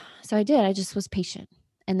 So I did. I just was patient.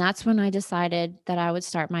 And that's when I decided that I would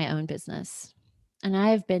start my own business. And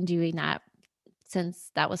I have been doing that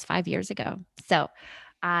since that was 5 years ago. So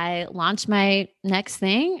I launched my next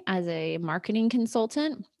thing as a marketing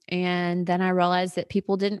consultant. And then I realized that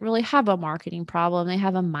people didn't really have a marketing problem, they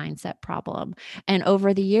have a mindset problem. And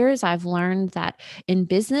over the years, I've learned that in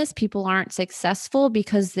business, people aren't successful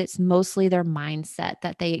because it's mostly their mindset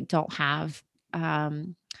that they don't have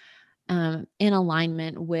um, in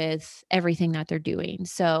alignment with everything that they're doing.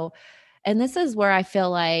 So, and this is where I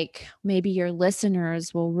feel like maybe your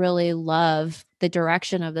listeners will really love the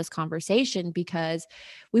direction of this conversation, because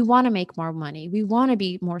we want to make more money. We want to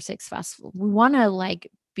be more successful. We want to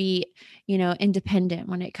like be, independent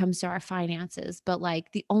when it comes to our finances. But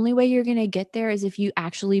like the only way you're going to get there is if you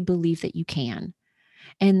actually believe that you can.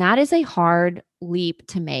 And that is a hard leap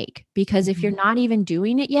to make, because if you're not even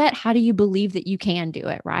doing it yet, how do you believe that you can do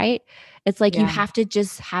it? Right. It's like you Yeah. have to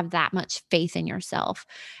just have that much faith in yourself.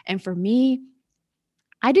 And for me,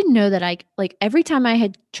 I didn't know that like every time I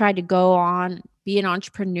had tried to go on, be an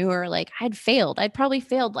entrepreneur, like I'd failed. I'd probably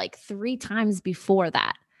failed like 3 times before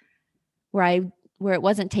that, where it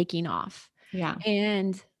wasn't taking off. Yeah.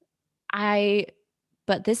 And I,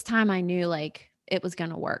 but this time I knew like it was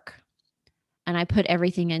going to work, and I put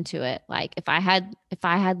everything into it. Like if I had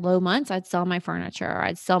low months, I'd sell my furniture, or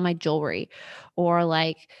I'd sell my jewelry, or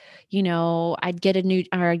like, I'd get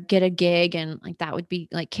a gig, and like that would be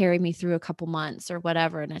like carry me through a couple months or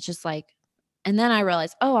whatever. And it's just like, and then I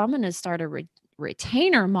realized, oh, I'm going to start a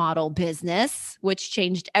retainer model business, which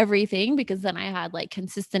changed everything, because then I had like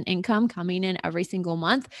consistent income coming in every single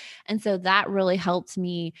month. And so that really helped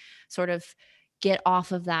me sort of get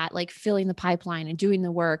off of that, like filling the pipeline and doing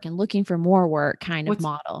the work and looking for more work kind of What's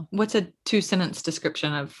model. what's a 2 sentence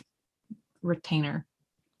description of retainer?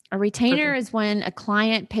 A retainer is when a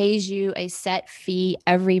client pays you a set fee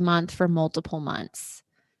every month for multiple months.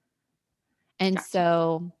 And Gotcha.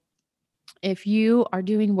 so if you are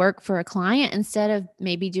doing work for a client, instead of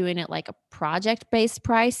maybe doing it like a project-based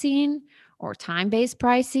pricing or time-based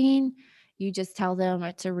pricing, you just tell them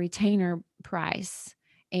it's a retainer price.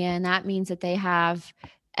 And that means that they have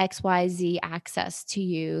XYZ access to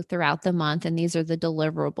you throughout the month. And these are the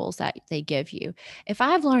deliverables that they give you. If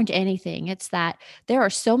I've learned anything, it's that there are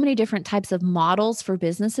so many different types of models for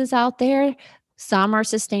businesses out there. Some are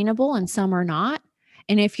sustainable and some are not.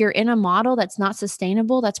 And if you're in a model that's not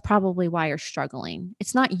sustainable, that's probably why you're struggling.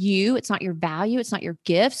 It's not you, it's not your value, it's not your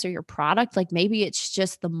gifts or your product. Like maybe it's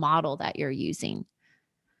just the model that you're using.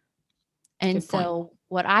 And Good point. so,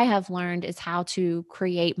 what I have learned is how to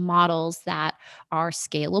create models that are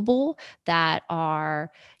scalable, that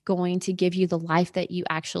are going to give you the life that you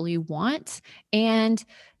actually want, and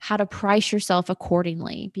how to price yourself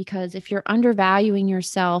accordingly. Because if you're undervaluing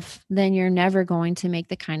yourself, then you're never going to make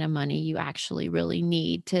the kind of money you actually really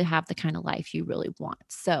need to have the kind of life you really want.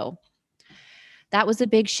 So that was a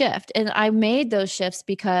big shift. And I made those shifts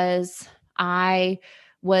because I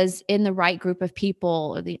was in the right group of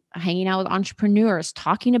people, hanging out with entrepreneurs,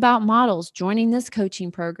 talking about models, joining this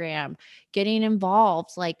coaching program, getting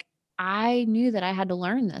involved. Like, I knew that I had to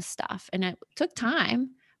learn this stuff, and it took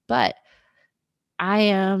time, but I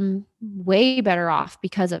am way better off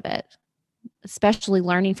because of it, especially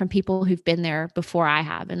learning from people who've been there before I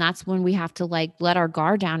have. And that's when we have to like let our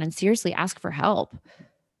guard down and seriously ask for help.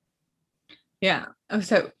 Yeah. Oh,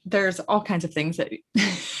 so there's all kinds of things that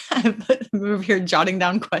I'm over here jotting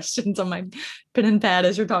down questions on my pen and pad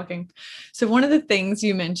as you're talking. So one of the things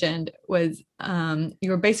you mentioned was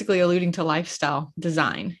you were basically alluding to lifestyle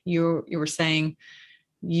design. You were saying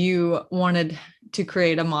you wanted to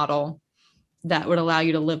create a model that would allow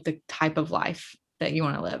you to live the type of life that you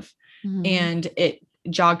want to live. Mm-hmm. And it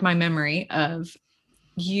jogged my memory of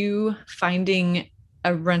you finding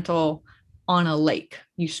a rental on a lake.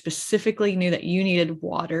 You specifically knew that you needed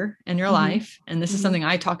water in your life. And this is something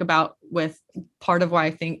I talk about with part of why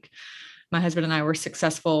I think my husband and I were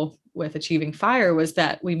successful with achieving FIRE was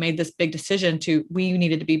that we made this big decision we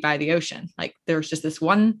needed to be by the ocean. Like there was just this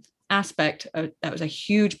one aspect that was a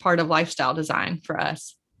huge part of lifestyle design for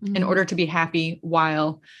us in order to be happy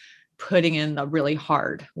while putting in the really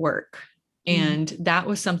hard work. And that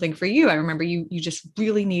was something for you. I remember you just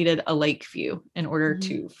really needed a lake view in order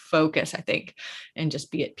to focus, I think, and just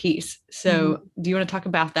be at peace. So do you want to talk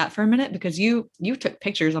about that for a minute? Because you took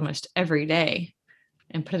pictures almost every day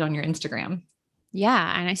and put it on your Instagram.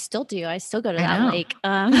 Yeah. And I still do. I still go to that lake.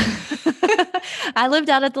 I lived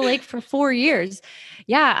out at the lake for 4 years.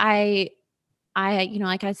 Yeah. I,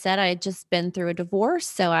 like I said, I had just been through a divorce,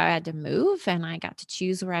 so I had to move, and I got to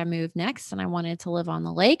choose where I moved next. And I wanted to live on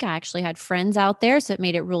the lake. I actually had friends out there, so it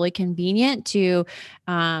made it really convenient to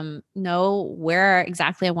know where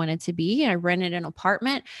exactly I wanted to be. I rented an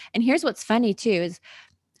apartment. And here's what's funny too, is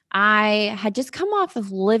I had just come off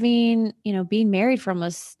of living, being married for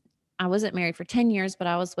I wasn't married for 10 years, but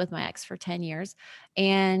I was with my ex for 10 years.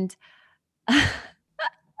 And,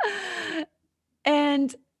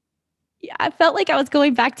 and I felt like I was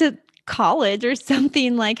going back to college or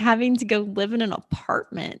something, like having to go live in an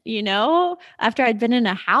apartment, after I'd been in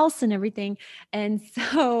a house and everything. And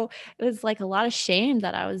so it was like a lot of shame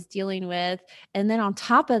that I was dealing with. And then on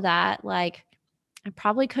top of that, like I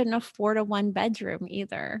probably couldn't afford a 1-bedroom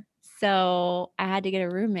either. So I had to get a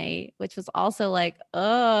roommate, which was also like,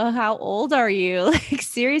 oh, how old are you? Like,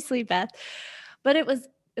 seriously, Beth. But it was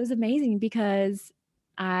amazing because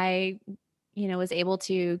I was able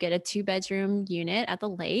to get a 2-bedroom unit at the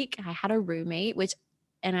lake. I had a roommate,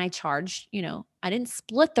 and I charged, I didn't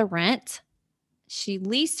split the rent. She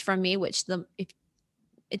leased from me, it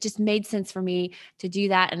just made sense for me to do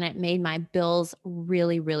that. And it made my bills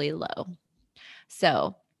really, really low.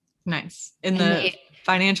 So nice. In the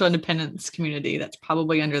financial independence community, that's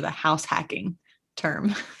probably under the house hacking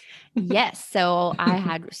term. Yes. So I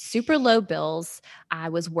had super low bills. I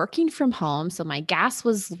was working from home, so my gas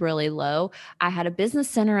was really low. I had a business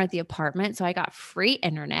center at the apartment, so I got free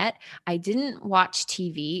internet. I didn't watch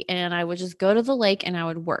TV, and I would just go to the lake and I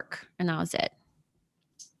would work, and that was it.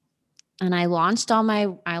 And I launched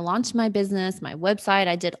my business, my website.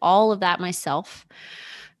 I did all of that myself.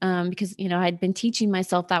 Because, I'd been teaching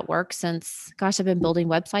myself that work I've been building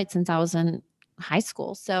websites since I was in high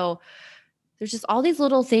school. So there's just all these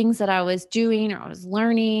little things that I was doing or I was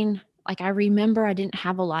learning. Like I remember I didn't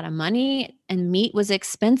have a lot of money and meat was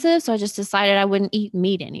expensive. So I just decided I wouldn't eat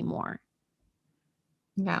meat anymore.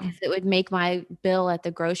 Yeah. It would make my bill at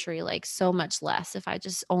the grocery like so much less if I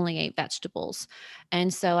just only ate vegetables.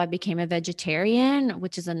 And so I became a vegetarian,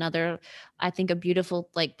 which is another, I think, a beautiful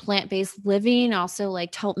like plant-based living. Also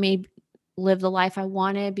like helped me live the life I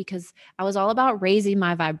wanted, because I was all about raising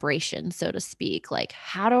my vibration, so to speak. Like,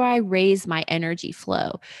 how do I raise my energy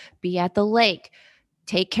flow? Be at the lake,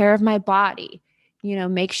 take care of my body,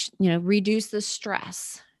 reduce the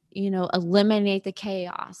stress, eliminate the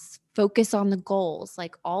chaos, focus on the goals,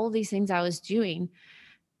 like all of these things I was doing.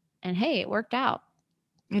 And hey, it worked out.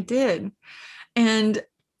 It did. And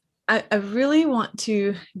I really want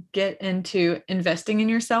to get into investing in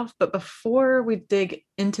yourself. But before we dig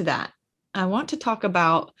into that, I want to talk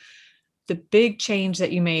about the big change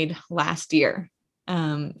that you made last year.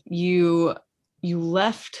 You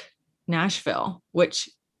left Nashville, which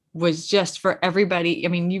was just for everybody. I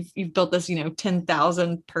mean, you've built this,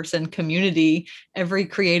 10,000 person community. Every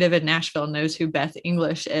creative in Nashville knows who Beth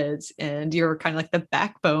English is, and you're kind of like the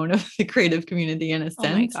backbone of the creative community in a Oh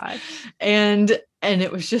my sense. gosh. And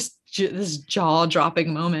it was just this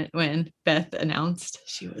jaw-dropping moment when Beth announced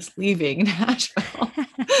she was leaving Nashville.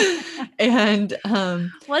 And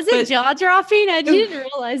Was it but jaw dropping? I didn't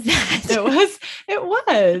realize it that. was, it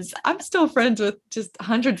was. I'm still friends with just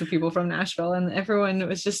hundreds of people from Nashville, and everyone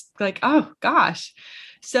was just like, oh gosh.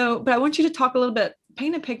 So, but I want you to talk a little bit,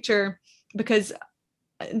 paint a picture, because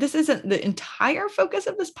this isn't the entire focus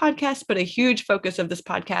of this podcast, but a huge focus of this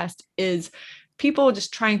podcast is people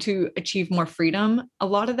just trying to achieve more freedom. A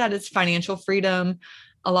lot of that is financial freedom,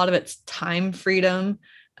 a lot of it's time freedom.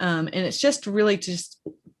 And it's just really to just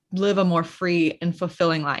live a more free and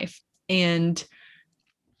fulfilling life. And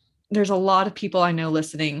there's a lot of people I know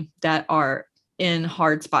listening that are in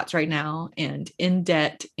hard spots right now and in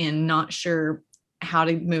debt and not sure how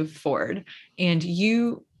to move forward. And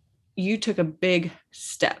you took a big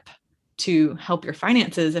step to help your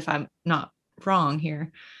finances, if I'm not wrong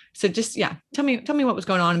here. So just, yeah, tell me what was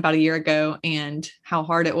going on about a year ago and how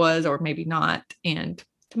hard it was, or maybe not. And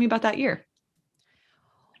tell me about that year.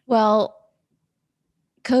 Well,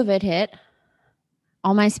 COVID hit.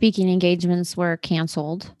 All my speaking engagements were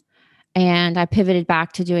canceled. And I pivoted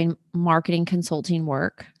back to doing marketing consulting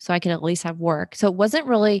work so I could at least have work. So it wasn't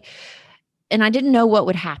really, and I didn't know what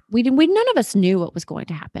would happen. None of us knew what was going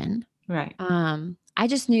to happen. Right. I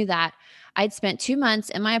just knew that I'd spent 2 months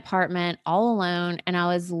in my apartment all alone and I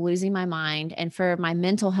was losing my mind. And for my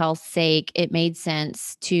mental health's sake, it made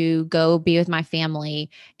sense to go be with my family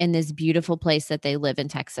in this beautiful place that they live in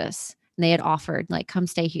Texas. And they had offered, like, come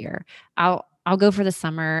stay here. I'll go for the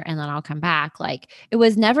summer and then I'll come back. Like, it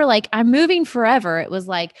was never like I'm moving forever. It was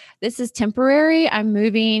like, this is temporary. I'm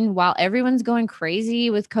moving while everyone's going crazy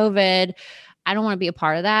with COVID. I don't want to be a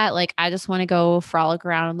part of that. Like, I just want to go frolic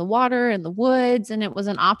around in the water in the woods. And it was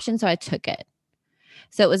an option. So I took it.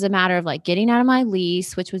 So it was a matter of like getting out of my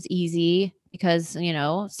lease, which was easy because,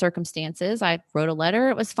 circumstances. I wrote a letter.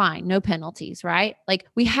 It was fine. No penalties, right? Like,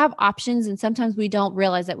 we have options and sometimes we don't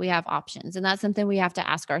realize that we have options. And that's something we have to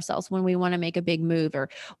ask ourselves when we want to make a big move, or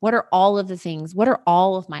what are all of the things? What are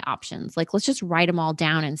all of my options? Like, let's just write them all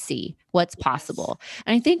down and see what's possible.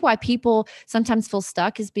 And I think why people sometimes feel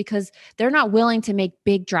stuck is because they're not willing to make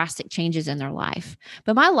big drastic changes in their life.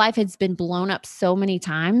 But my life has been blown up so many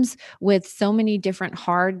times with so many different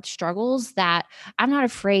hard struggles that I'm not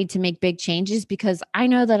afraid to make big changes because I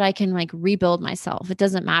know that I can, like, rebuild myself. It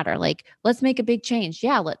doesn't matter. Like, let's make a big change.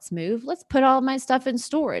 Yeah, let's move. Let's put all my stuff in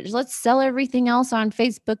storage. Let's sell everything else on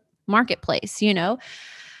Facebook Marketplace.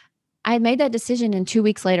 I made that decision and 2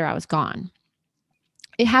 weeks later I was gone.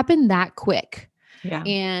 It happened that quick. Yeah.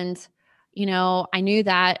 And, I knew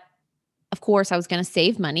that, of course, I was going to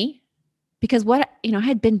save money because I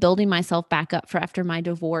had been building myself back up for after my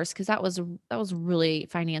divorce, because that was really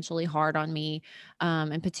financially hard on me.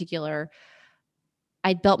 In particular,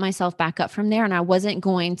 I built myself back up from there, and I wasn't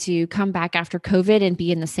going to come back after COVID and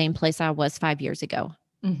be in the same place I was 5 years ago.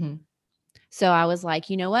 Mm-hmm. So I was like,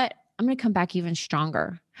 you know what? I'm going to come back even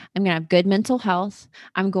stronger. I'm going to have good mental health.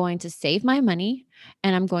 I'm going to save my money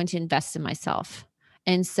and I'm going to invest in myself.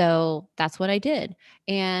 And so that's what I did.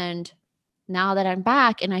 And now that I'm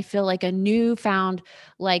back and I feel like a newfound,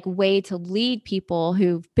 like, way to lead people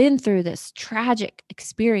who've been through this tragic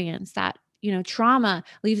experience, that trauma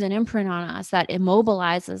leaves an imprint on us that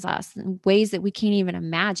immobilizes us in ways that we can't even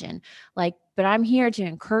imagine. Like, but I'm here to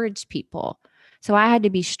encourage people. So I had to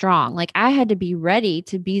be strong. Like, I had to be ready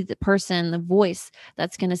to be the person, the voice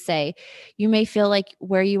that's going to say, you may feel like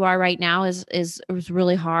where you are right now is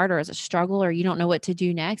really hard, or is a struggle, or you don't know what to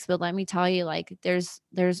do next. But let me tell you, like, there's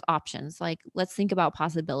options. Like, let's think about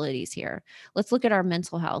possibilities here. Let's look at our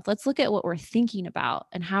mental health. Let's look at what we're thinking about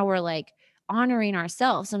and how we're, like, honoring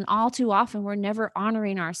ourselves. And all too often we're never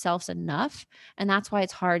honoring ourselves enough. And that's why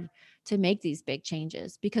it's hard to make these big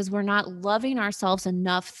changes, because we're not loving ourselves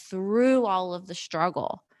enough through all of the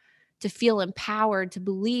struggle to feel empowered to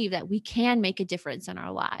believe that we can make a difference in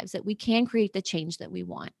our lives, that we can create the change that we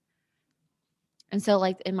want. And so,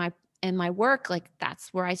 like, in my work, like,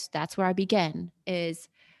 that's where I begin, is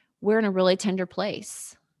we're in a really tender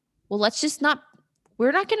place. Well,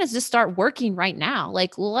 we're not going to just start working right now.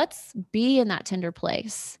 Like, let's be in that tender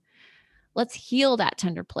place. Let's heal that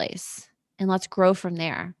tender place and let's grow from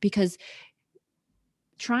there, because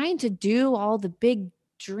trying to do all the big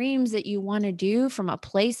dreams that you want to do from a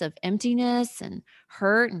place of emptiness and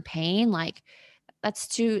hurt and pain, like, that's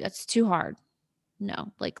too hard.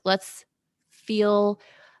 No, like, let's feel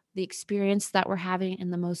the experience that we're having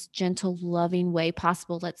in the most gentle, loving way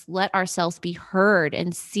possible. Let's let ourselves be heard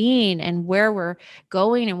and seen, and where we're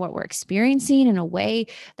going and what we're experiencing in a way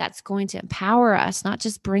that's going to empower us, not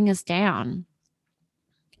just bring us down.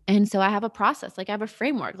 And so I have a process, like I have a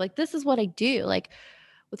framework, like this is what I do, like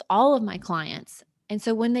with all of my clients. And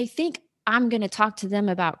so when they think I'm going to talk to them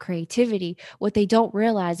about creativity, what they don't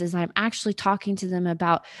realize is I'm actually talking to them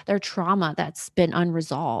about their trauma that's been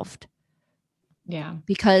unresolved. Yeah.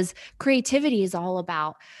 Because creativity is all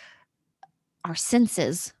about our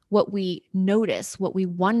senses, what we notice, what we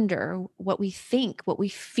wonder, what we think, what we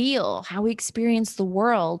feel, how we experience the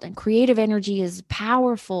world. And creative energy is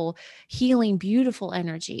powerful, healing, beautiful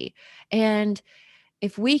energy. And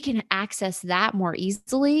if we can access that more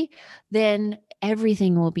easily, then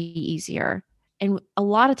everything will be easier. And a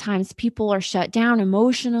lot of times people are shut down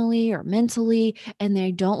emotionally or mentally, and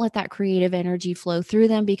they don't let that creative energy flow through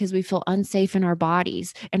them because we feel unsafe in our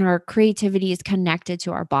bodies, and our creativity is connected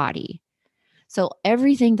to our body. So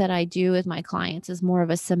everything that I do with my clients is more of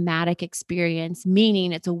a somatic experience,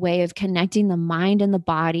 meaning it's a way of connecting the mind and the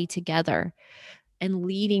body together and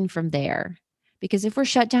leading from there. Because if we're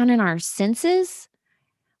shut down in our senses,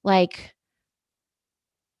 like,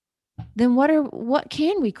 then what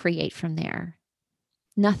can we create from there?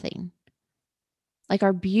 Nothing. Like,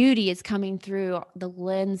 our beauty is coming through the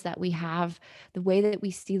lens that we have, the way that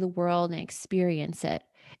we see the world and experience it.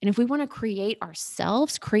 And if we want to create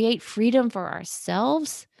ourselves, create freedom for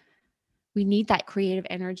ourselves, we need that creative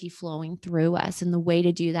energy flowing through us. And the way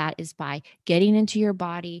to do that is by getting into your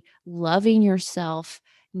body, loving yourself,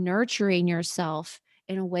 nurturing yourself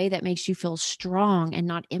in a way that makes you feel strong and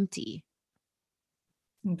not empty.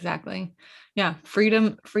 Exactly. Yeah.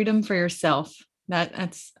 Freedom for yourself.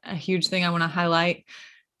 That's a huge thing I want to highlight.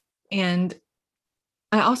 And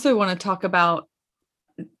I also want to talk about,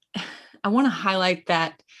 I want to highlight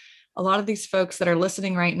that a lot of these folks that are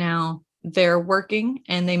listening right now, they're working,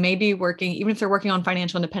 and they may be working, even if they're working on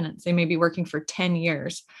financial independence, they may be working for 10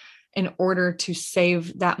 years in order to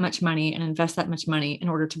save that much money and invest that much money in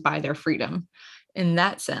order to buy their freedom in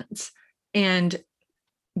that sense. And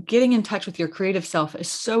getting in touch with your creative self is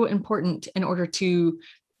so important in order to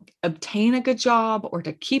obtain a good job, or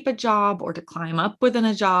to keep a job, or to climb up within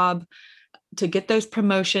a job, to get those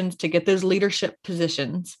promotions, to get those leadership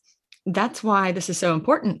positions. That's why this is so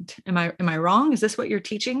important. Am I wrong? Is this what you're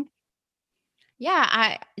teaching?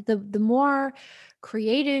 Yeah, the more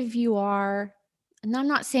creative you are, and I'm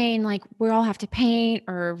not saying like we all have to paint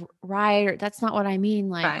or write, or that's not what I mean,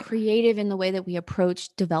 like Right. creative in the way that we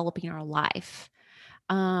approach developing our life.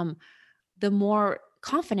 Um, the more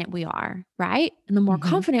confident we are, right? And the more Mm-hmm.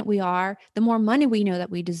 confident we are, the more money we know that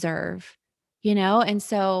we deserve, you know? And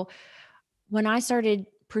so when I started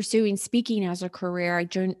pursuing speaking as a career, I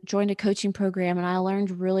joined a coaching program, and I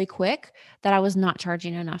learned really quick that I was not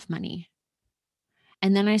charging enough money.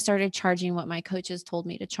 And then I started charging what my coaches told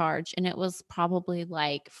me to charge. And it was probably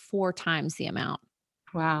like 4 times the amount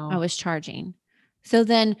I Wow. was charging. So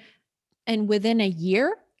then, and within a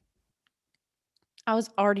year, I was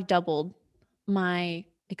already doubled my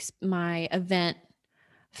event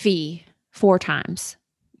fee 4 times.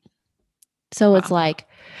 So it's Wow. like,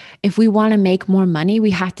 if we want to make more money,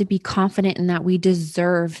 we have to be confident in that we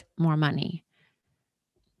deserve more money.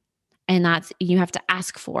 And you have to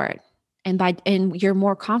ask for it. And you're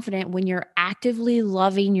more confident when you're actively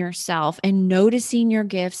loving yourself and noticing your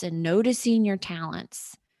gifts and noticing your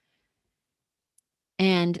talents.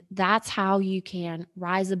 And that's how you can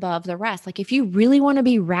rise above the rest. Like, if you really want to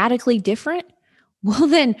be radically different, well,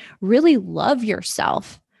 then really love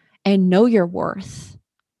yourself and know your worth,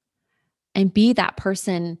 and be that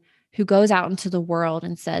person who goes out into the world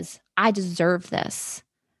and says, I deserve this,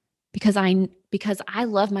 because I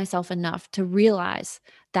love myself enough to realize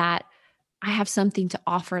that I have something to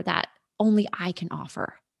offer that only I can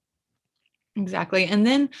offer. Exactly. And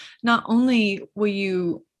then not only will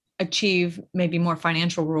you achieve maybe more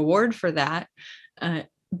financial reward for that,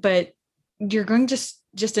 but you're going to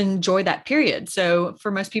just enjoy that period. So for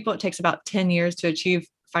most people, it takes about 10 years to achieve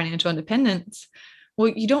financial independence. Well,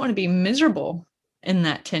 you don't want to be miserable in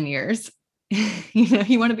that 10 years.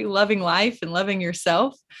 You want to be loving life and loving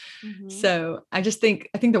yourself. Mm-hmm. So I think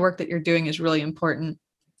the work that you're doing is really important.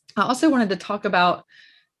 I also wanted to talk about,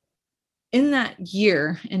 in that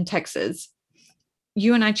year in Texas,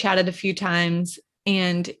 you and I chatted a few times,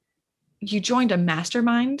 and you joined a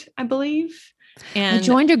mastermind, I believe. I And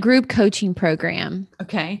joined a group coaching program,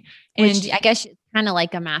 okay. which And I guess is kind of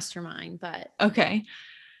like a mastermind, but okay.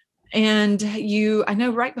 And I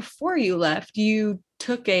know right before you left, you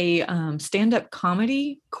took a stand-up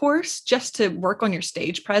comedy course just to work on your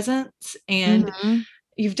stage presence. And Mhm.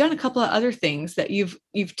 you've done a couple of other things that you've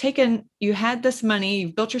taken, you had this money,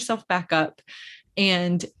 you've built yourself back up,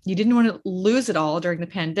 and you didn't want to lose it all during the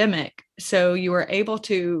pandemic. So you were able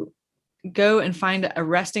to go and find a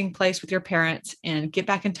resting place with your parents and get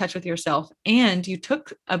back in touch with yourself. And you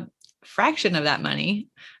took a fraction of that money,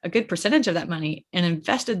 a good percentage of that money, and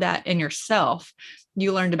invested that in yourself.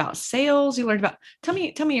 You learned about sales. You learned about, tell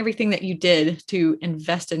me everything that you did to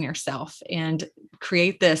invest in yourself and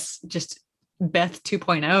create this just Beth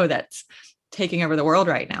 2.0 that's taking over the world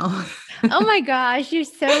right now. Oh my gosh, you're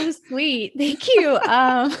so sweet. Thank you.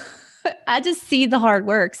 I just see the hard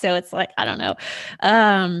work. So it's like, I don't know.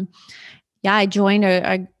 Yeah, I joined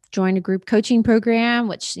a group coaching program,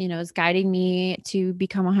 which, is guiding me to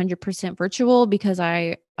become 100% virtual because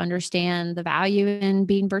I understand the value in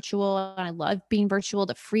being virtual. And I love being virtual,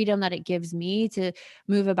 the freedom that it gives me to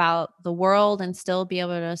move about the world and still be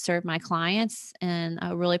able to serve my clients in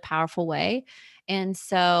a really powerful way. And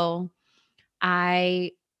so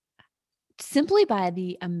I simply by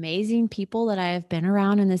the amazing people that I have been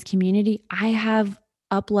around in this community, I have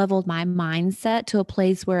up leveled my mindset to a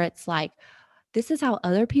place where it's like, this is how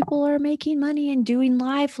other people are making money and doing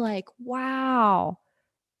life. Like, wow,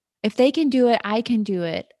 if they can do it, I can do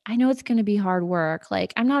it. I know it's going to be hard work.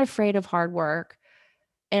 Like, I'm not afraid of hard work.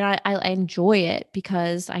 And I enjoy it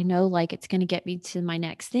because I know like it's going to get me to my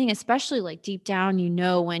next thing, especially like deep down,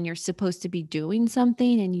 when you're supposed to be doing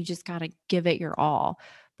something and you just got to give it your all.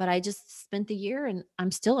 But I just spent the year and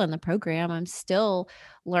I'm still in the program. I'm still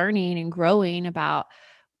learning and growing about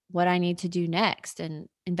what I need to do next. And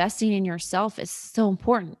investing in yourself is so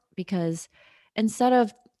important because instead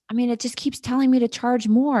of, it just keeps telling me to charge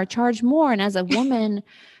more, charge more. And as a woman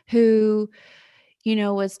who,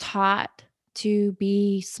 was taught to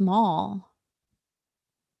be small,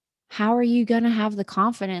 how are you going to have the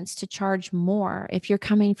confidence to charge more if you're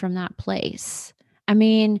coming from that place?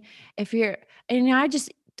 If you're, and I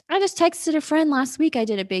just texted a friend last week. I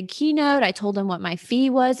did a big keynote. I told them what my fee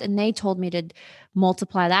was, and they told me to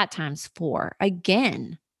multiply that times 4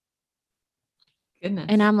 again. Goodness.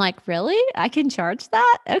 And I'm like, really? I can charge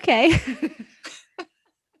that? Okay.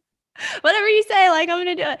 Whatever you say, like, I'm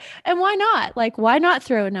going to do it. And why not? Like, why not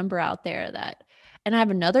throw a number out there that, and I have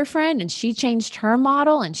another friend and she changed her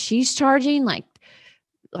model and she's charging like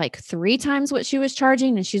 3 times what she was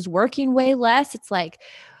charging and she's working way less. It's like,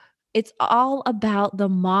 it's all about the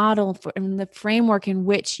model and the framework in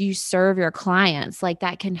which you serve your clients. Like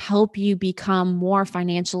that can help you become more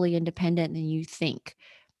financially independent than you think.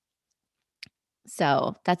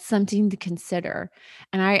 So that's something to consider.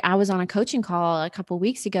 And I was on a coaching call a couple of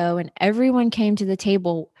weeks ago and everyone came to the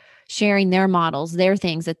table sharing their models, their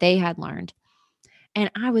things that they had learned.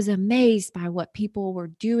 And I was amazed by what people were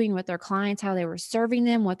doing with their clients, how they were serving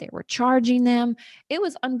them, what they were charging them. It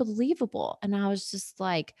was unbelievable. And I was just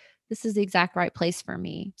like, this is the exact right place for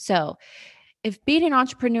me. So if being an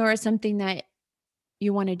entrepreneur is something that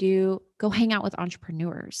you want to do, go hang out with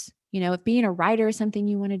entrepreneurs. If being a writer is something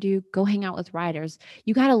you want to do, go hang out with writers.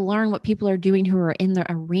 You got to learn what people are doing who are in the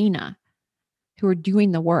arena, who are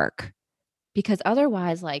doing the work. Because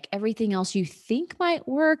otherwise, like everything else you think might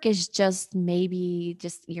work is just maybe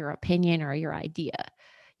just your opinion or your idea.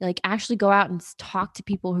 Like actually go out and talk to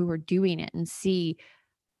people who are doing it and see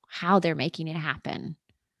how they're making it happen.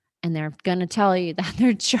 And they're going to tell you that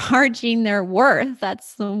they're charging their worth.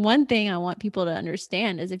 That's the one thing I want people to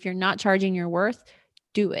understand is if you're not charging your worth,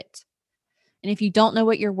 do it. And if you don't know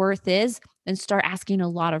what your worth is, then start asking a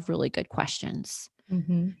lot of really good questions.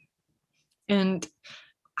 Mm-hmm. And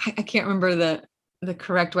I can't remember the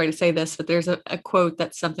correct way to say this, but there's a quote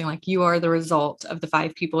that's something like, you are the result of the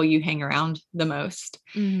 5 people you hang around the most.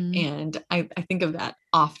 Mm-hmm. And I think of that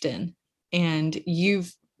often. And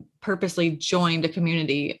you've purposely joined a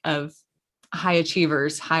community of high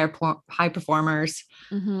achievers, high performers.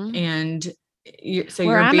 Mm-hmm. And so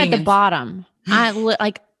I'm at the bottom.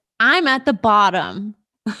 I'm at the bottom.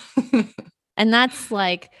 And that's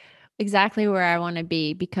like exactly where I want to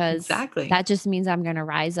be because that just means I'm going to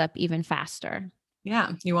rise up even faster.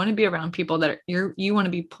 Yeah. You want to be around people that you want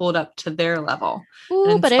to be pulled up to their level.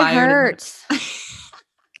 Ooh, but it hurts.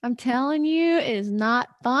 I'm telling you, it is not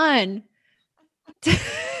fun.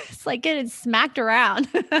 It's like getting smacked around.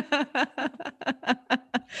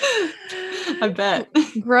 I bet.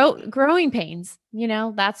 Growing pains,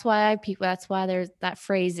 that's why there's that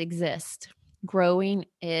phrase exists. Growing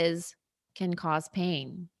can cause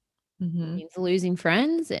pain. Mm-hmm. It means losing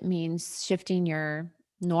friends. It means shifting your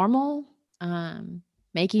normal,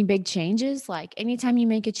 making big changes. Like anytime you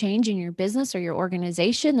make a change in your business or your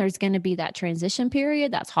organization, there's going to be that transition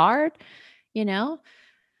period. That's hard,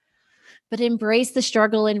 but embrace the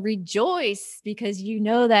struggle and rejoice because you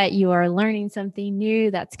know that you are learning something new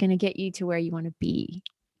that's going to get you to where you want to be.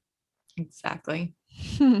 Exactly.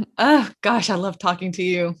 Oh gosh, I love talking to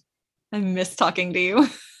you. I miss talking to you.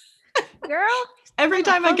 Girl, Every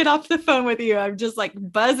time I get off the phone with you, I'm just like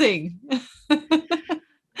buzzing.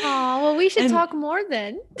 Oh, well, we should And talk more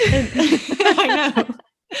then. I know.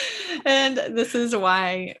 And this is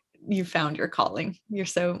why you found your calling. You're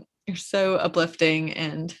so uplifting,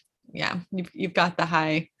 and yeah, you've got the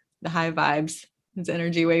high vibes, these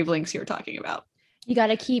energy wavelengths you were talking about. You got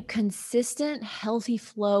to keep consistent, healthy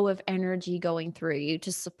flow of energy going through you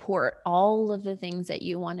to support all of the things that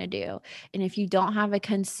you want to do. And if you don't have a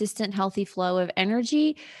consistent, healthy flow of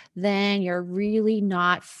energy, then you're really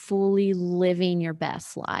not fully living your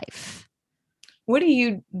best life. What do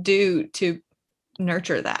you do to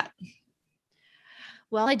nurture that?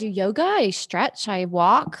 Well, I do yoga, I stretch, I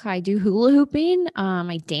walk, I do hula hooping,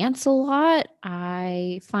 I dance a lot.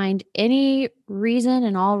 I find any reason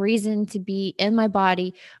and all reason to be in my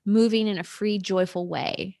body, moving in a free, joyful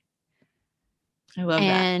way. I love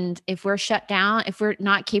and that. If we're shut down, if we're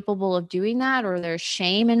not capable of doing that, or there's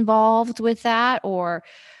shame involved with that, or,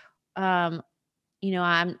 I'm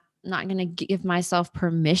not going to give myself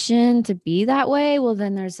permission to be that way, well,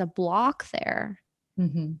 then there's a block there.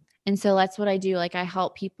 Mm-hmm. And so that's what I do. Like, I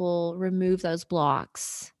help people remove those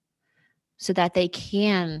blocks so that they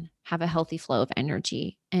can have a healthy flow of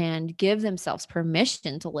energy and give themselves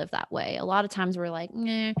permission to live that way. A lot of times we're like,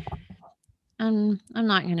 nah, I'm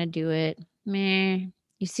not going to do it. Meh.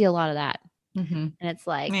 You see a lot of that. Mm-hmm. And it's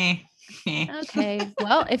like, Meh. Okay,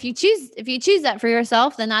 well, if you choose that for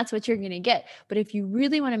yourself, then that's what you're going to get. But if you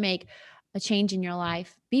really want to make a change in your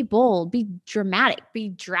life, be bold, be dramatic, be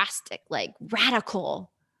drastic, like radical.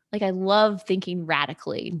 Like, I love thinking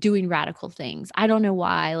radically, doing radical things. I don't know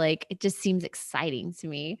why. Like, it just seems exciting to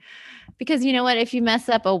me because you know what? If you mess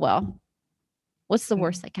up, oh well. What's the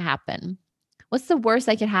worst that can happen? What's the worst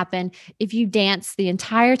that could happen if you dance the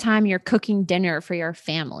entire time you're cooking dinner for your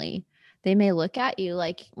family? They may look at you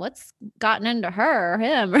like, what's gotten into her or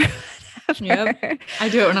him? Or yep. I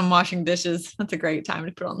do it when I'm washing dishes. That's a great time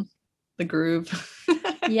to put on the groove.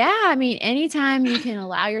 Yeah. I mean, anytime you can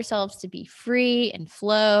allow yourselves to be free and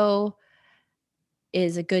flow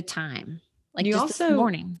is a good time. Like, you just also, this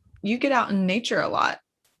morning. You get out in nature a lot.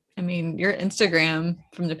 I mean, your Instagram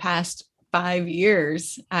from the past 5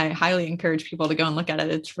 years, I highly encourage people to go and look at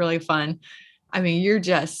it. It's really fun. I mean, you're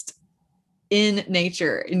just in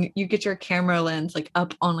nature, and you get your camera lens like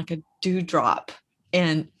up on like a dewdrop,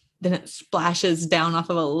 and then it splashes down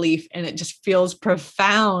off of a leaf, and it just feels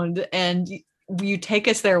profound. And you take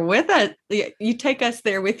us there with it. You take us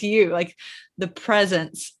there with you, like the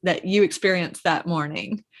presence that you experienced that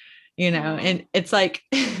morning. And it's like,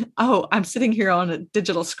 oh, I'm sitting here on a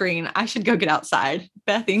digital screen. I should go get outside.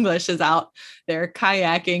 Beth English is out there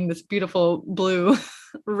kayaking this beautiful blue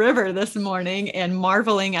river this morning and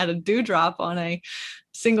marveling at a dewdrop on a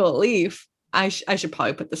single leaf. I should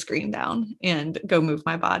probably put the screen down and go move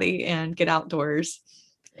my body and get outdoors.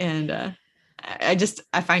 And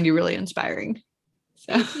I find you really inspiring.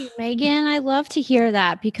 So. Thank you, Megan. I love to hear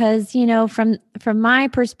that because, from my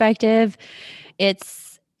perspective,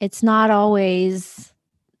 it's not always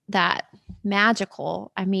that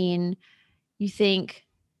magical. I mean, you think,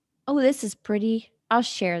 oh, this is pretty, I'll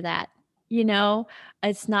share that.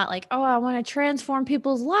 It's not like, oh, I want to transform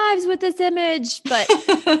people's lives with this image, but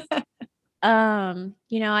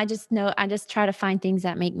I just try to find things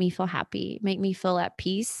that make me feel happy, make me feel at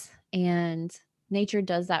peace, and nature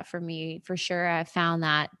does that for me for sure. I found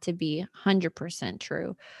that to be 100%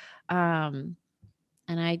 true. And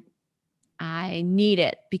I need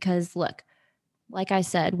it because look, like I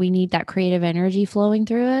said, we need that creative energy flowing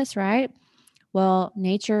through us, right? Well,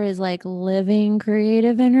 nature is like living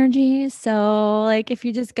creative energy. So like if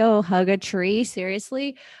you just go hug a tree,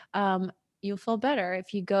 seriously, you'll feel better.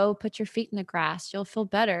 If you go put your feet in the grass, you'll feel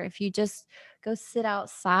better. If you just go sit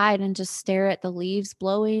outside and just stare at the leaves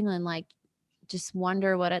blowing and like just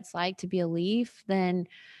wonder what it's like to be a leaf, then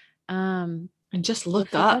and just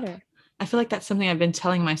look up. Better. I feel like that's something I've been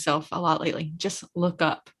telling myself a lot lately. Just look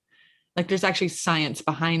up. Like there's actually science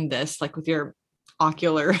behind this, like with your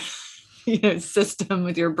ocular system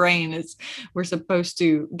with your brain is we're supposed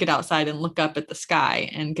to get outside and look up at the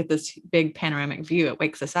sky and get this big panoramic view. It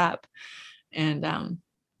wakes us up. And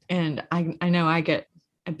I know I get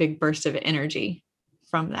a big burst of energy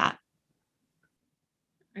from that.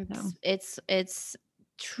 It's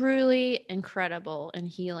truly incredible and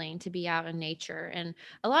healing to be out in nature. And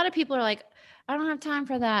a lot of people are like, I don't have time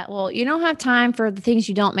for that. Well, you don't have time for the things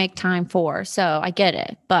you don't make time for. So I get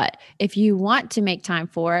it. But if you want to make time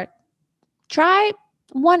for it, try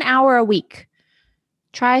 1 hour a week.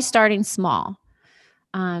 Try starting small.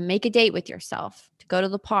 Make a date with yourself to go to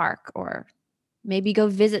the park, or maybe go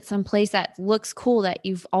visit some place that looks cool that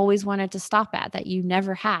you've always wanted to stop at that you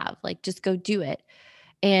never have. Like, just go do it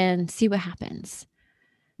and see what happens.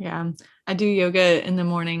 Yeah, I do yoga in the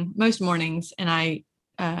morning, most mornings, and I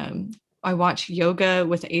watch Yoga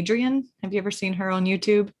with Adriene. Have you ever seen her on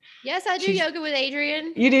YouTube? Yes, I do yoga with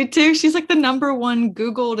Adriene. You do too? She's like the number one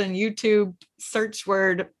Googled and YouTube search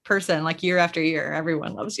word person, like year after year.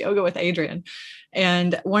 Everyone loves Yoga with Adriene.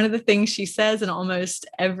 And one of the things she says in almost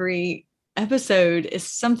every episode is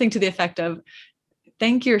something to the effect of,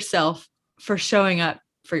 thank yourself for showing up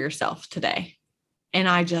for yourself today. And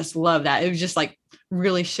I just love that. It was just like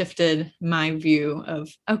really shifted my view of,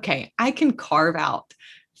 okay, I can carve out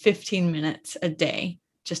 15 minutes a day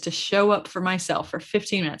just to show up for myself for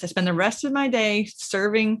 15 minutes. I spend the rest of my day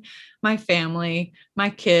serving my family, my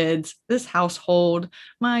kids, this household,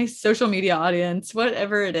 my social media audience,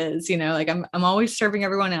 whatever it is, like I'm always serving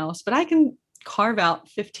everyone else, but I can carve out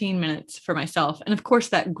 15 minutes for myself. And of course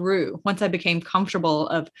that grew once I became comfortable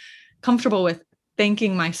with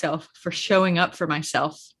thanking myself for showing up for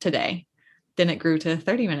myself today. Then it grew to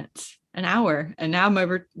 30 minutes, an hour. And now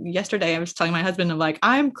yesterday I was telling my husband,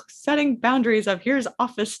 I'm setting boundaries of here's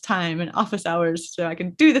office time and office hours so I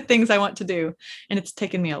can do the things I want to do. And it's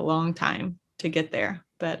taken me a long time to get there.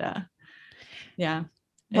 But yeah.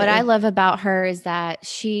 What I love about her is that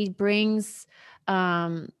she brings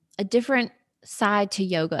a different side to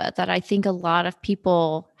yoga that I think a lot of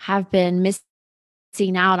people have been missing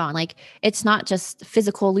out on. Like, it's not just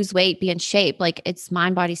physical, lose weight, be in shape. Like, it's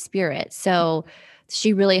mind, body, spirit. So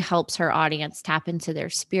she really helps her audience tap into their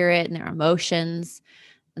spirit and their emotions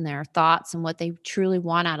and their thoughts and what they truly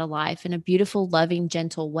want out of life in a beautiful, loving,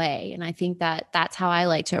 gentle way. And I think that that's how I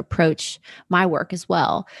like to approach my work as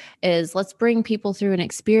well, is let's bring people through an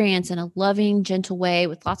experience in a loving, gentle way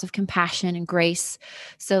with lots of compassion and grace,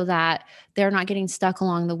 so that they're not getting stuck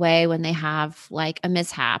along the way when they have like a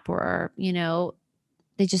mishap, or,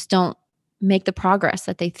 they just don't make the progress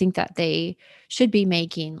that they think that they should be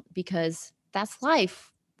making, because that's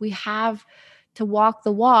life. We have to walk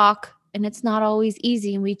the walk, and it's not always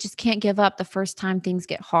easy, and we just can't give up the first time things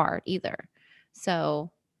get hard either.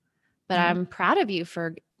 So, but I'm proud of you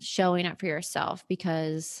for showing up for yourself,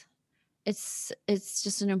 because it's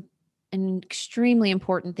just an extremely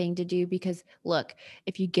important thing to do. Because look,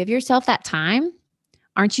 if you give yourself that time,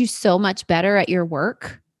 aren't you so much better at your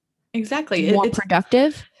work? Exactly. More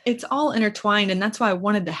productive. It's all intertwined. And that's why I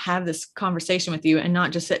wanted to have this conversation with you and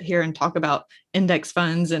not just sit here and talk about index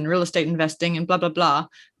funds and real estate investing and blah, blah, blah.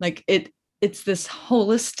 Like it's this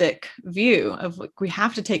holistic view of, like, we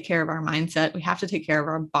have to take care of our mindset. We have to take care of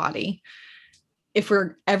our body if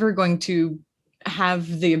we're ever going to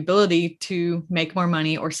have the ability to make more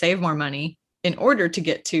money or save more money in order to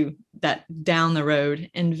get to that down the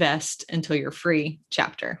road, invest until you're free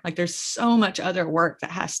chapter. Like, there's so much other work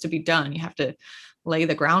that has to be done. You have to lay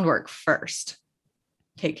the groundwork first,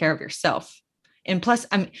 take care of yourself. And plus,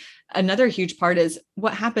 another huge part is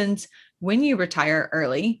what happens when you retire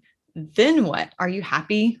early. Then what? Are you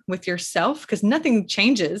happy with yourself? Because nothing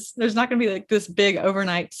changes. There's not going to be like this big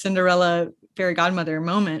overnight Cinderella fairy godmother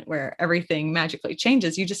moment where everything magically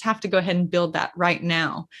changes. You just have to go ahead and build that right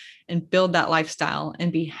now and build that lifestyle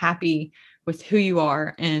and be happy with who you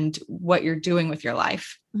are and what you're doing with your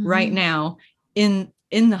life right now, in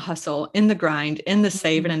the hustle, in the grind, in the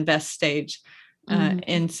save and invest stage.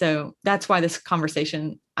 And so that's why this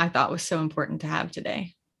conversation I thought was so important to have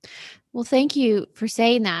today. Well, thank you for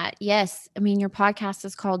saying that. Yes. I mean, your podcast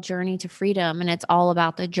is called Journey to Freedom, and it's all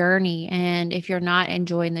about the journey. And if you're not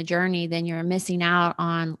enjoying the journey, then you're missing out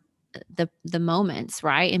on the moments,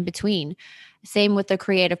 right, in between. Same with the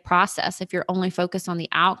creative process. If you're only focused on the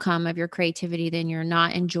outcome of your creativity, then you're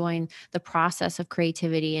not enjoying the process of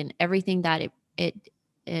creativity and everything that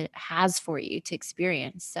it has for you to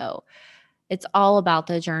experience. So it's all about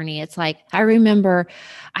the journey. It's like, I remember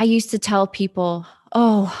I used to tell people,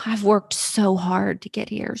 oh, I've worked so hard to get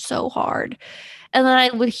here, so hard. And then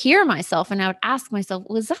I would hear myself and I would ask myself,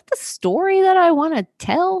 was that the story that I want to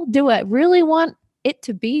tell? Do I really want it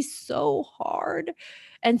to be so hard?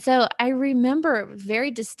 And so I remember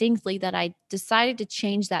very distinctly that I decided to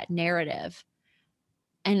change that narrative.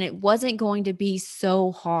 And it wasn't going to be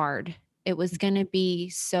so hard. It was going to be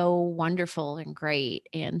so wonderful and great.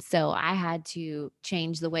 And so I had to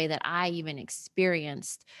change the way that I even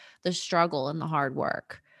experienced the struggle and the hard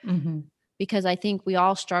work. Because I think we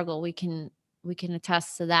all struggle. We can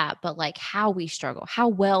attest to that. But like, how we struggle, how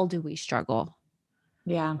well do we struggle?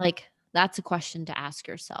 Yeah. Like, that's a question to ask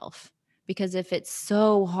yourself. Because if it's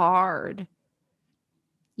so hard,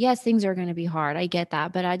 Yes, things are going to be hard. I get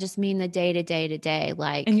that. But I just mean the day to day to day, And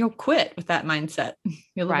like, you'll quit with that mindset.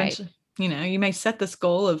 You'll right. eventually, you may set this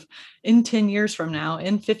goal of in 10 years from now,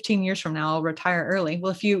 in 15 years from now, I'll retire early.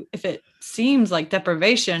 Well, if it seems like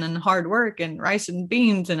deprivation and hard work and rice and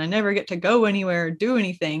beans and I never get to go anywhere or do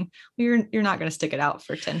anything, you're not going to stick it out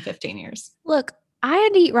for 10, 15 years. Look, I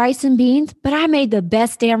had to eat rice and beans, but I made the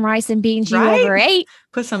best damn rice and beans you Right? ever ate.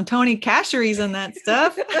 Put some Tony Cacheries in that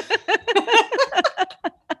stuff.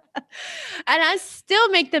 And I still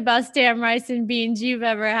make the best damn rice and beans you've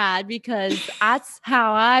ever had because that's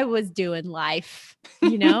how I was doing life,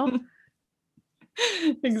 you know?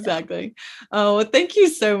 Exactly. Oh, well, thank you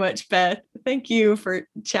so much, Beth. Thank you for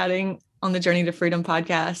chatting on the Journey to Freedom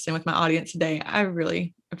podcast and with my audience today. I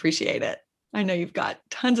really appreciate it. I know you've got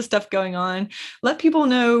tons of stuff going on. Let people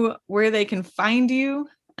know where they can find you.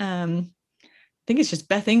 I think it's just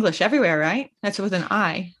Beth English everywhere, right? That's with an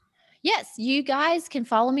I. Yes, you guys can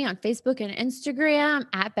follow me on Facebook and Instagram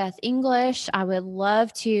at Beth English. I would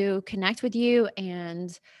love to connect with you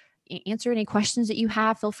and answer any questions that you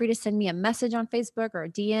have. Feel free to send me a message on Facebook or a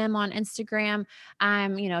DM on Instagram.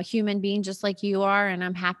 I'm, a human being just like you are, and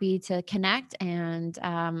I'm happy to connect and,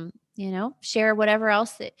 share whatever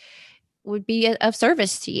else that would be of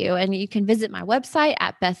service to you. And you can visit my website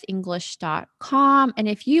at bethenglish.com. And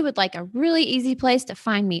if you would like a really easy place to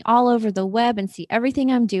find me all over the web and see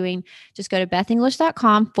everything I'm doing, just go to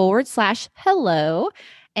bethenglish.com/hello.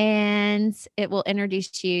 And it will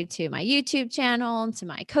introduce you to my YouTube channel, to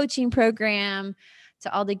my coaching program,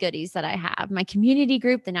 to all the goodies that I have, my community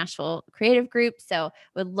group, the Nashville Creative Group. So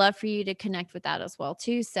would love for you to connect with that as well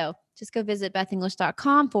too. So just go visit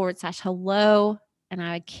bethenglish.com/hello. And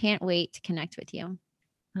I can't wait to connect with you.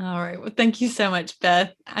 All right. Well, thank you so much,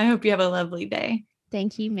 Beth. I hope you have a lovely day.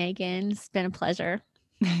 Thank you, Megan. It's been a pleasure.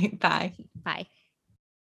 Bye. Bye.